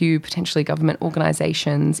thank you, potentially government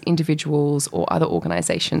organisations, individuals or other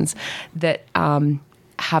organisations that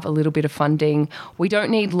have a little bit of funding. We don't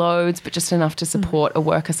need loads, but just enough to support a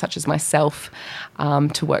worker such as myself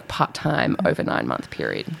to work part-time over a 9-month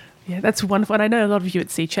period. Yeah, that's wonderful. And I know a lot of you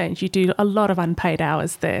at Sea Change, you do a lot of unpaid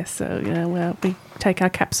hours there. So, we take our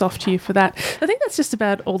caps off to you for that. I think that's just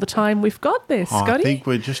about all the time we've got there, Scotty. I think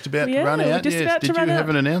we're just about to run out. Did you have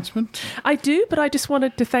an announcement? I do, but I just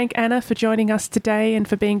wanted to thank Anna for joining us today and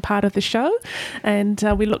for being part of the show. And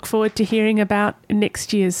we look forward to hearing about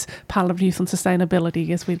next year's Parliament of Youth on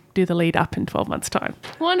Sustainability as we do the lead up in 12 months' time.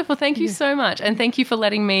 Wonderful. Thank you so much. And thank you for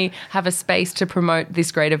letting me have a space to promote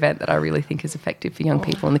this great event that I really think is effective for young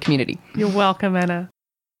people in the community. You're welcome, Anna.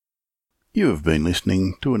 You have been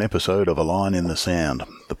listening to an episode of A Line in the Sound,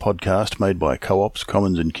 the podcast made by Co-ops,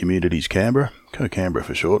 Commons and Communities Canberra, Co-Canberra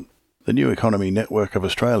for short, the New Economy Network of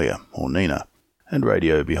Australia, or NENA, and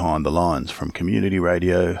Radio Behind the Lines from Community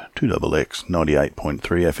Radio 2XX 98.3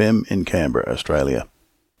 FM in Canberra, Australia.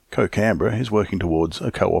 Co-Canberra is working towards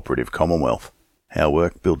a cooperative Commonwealth. Our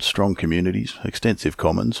work builds strong communities, extensive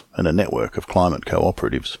commons, and a network of climate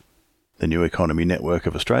cooperatives. The New Economy Network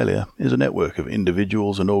of Australia is a network of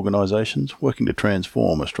individuals and organisations working to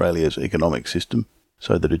transform Australia's economic system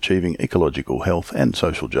so that achieving ecological health and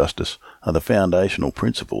social justice are the foundational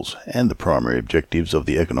principles and the primary objectives of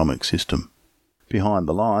the economic system. Behind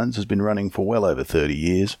the Lines has been running for well over 30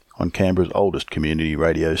 years on Canberra's oldest community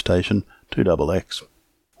radio station, 2XX.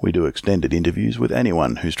 We do extended interviews with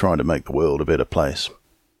anyone who's trying to make the world a better place.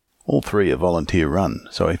 All 3 are volunteer-run,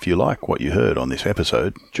 so if you like what you heard on this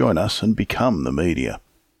episode, join us and become the media.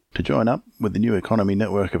 To join up with the New Economy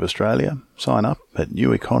Network of Australia, sign up at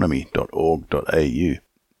neweconomy.org.au.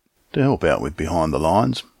 To help out with Behind the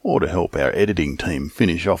Lines, or to help our editing team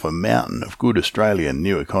finish off a mountain of good Australian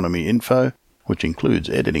New Economy info, which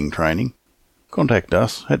includes editing training, contact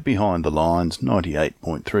us at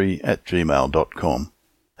behindthelines98.3@gmail.com.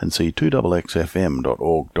 and see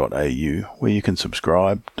 2xxfm.org.au, where you can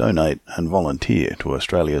subscribe, donate and volunteer to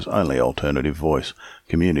Australia's only alternative voice,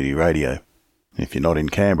 community radio. If you're not in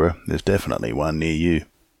Canberra, there's definitely one near you.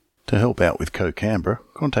 To help out with Co-Canberra,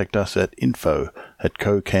 contact us at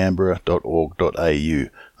info@cocanberra.org.au.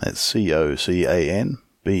 That's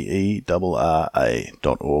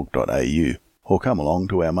COCANBERRA.org.au. Or come along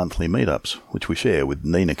to our monthly meetups, which we share with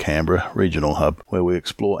NENA Canberra Regional Hub, where we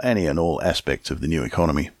explore any and all aspects of the new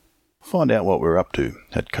economy. Find out what we're up to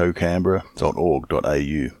at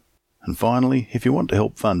cocanberra.org.au. And finally, if you want to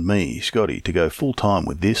help fund me, Scotty, to go full-time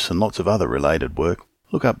with this and lots of other related work,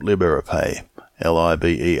 look up Liberapay,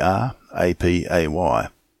 LIBERAPAY,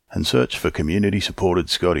 and search for Community-Supported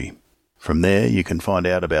Scotty. From there, you can find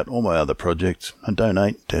out about all my other projects and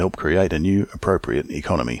donate to help create a new, appropriate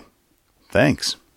economy. Thanks.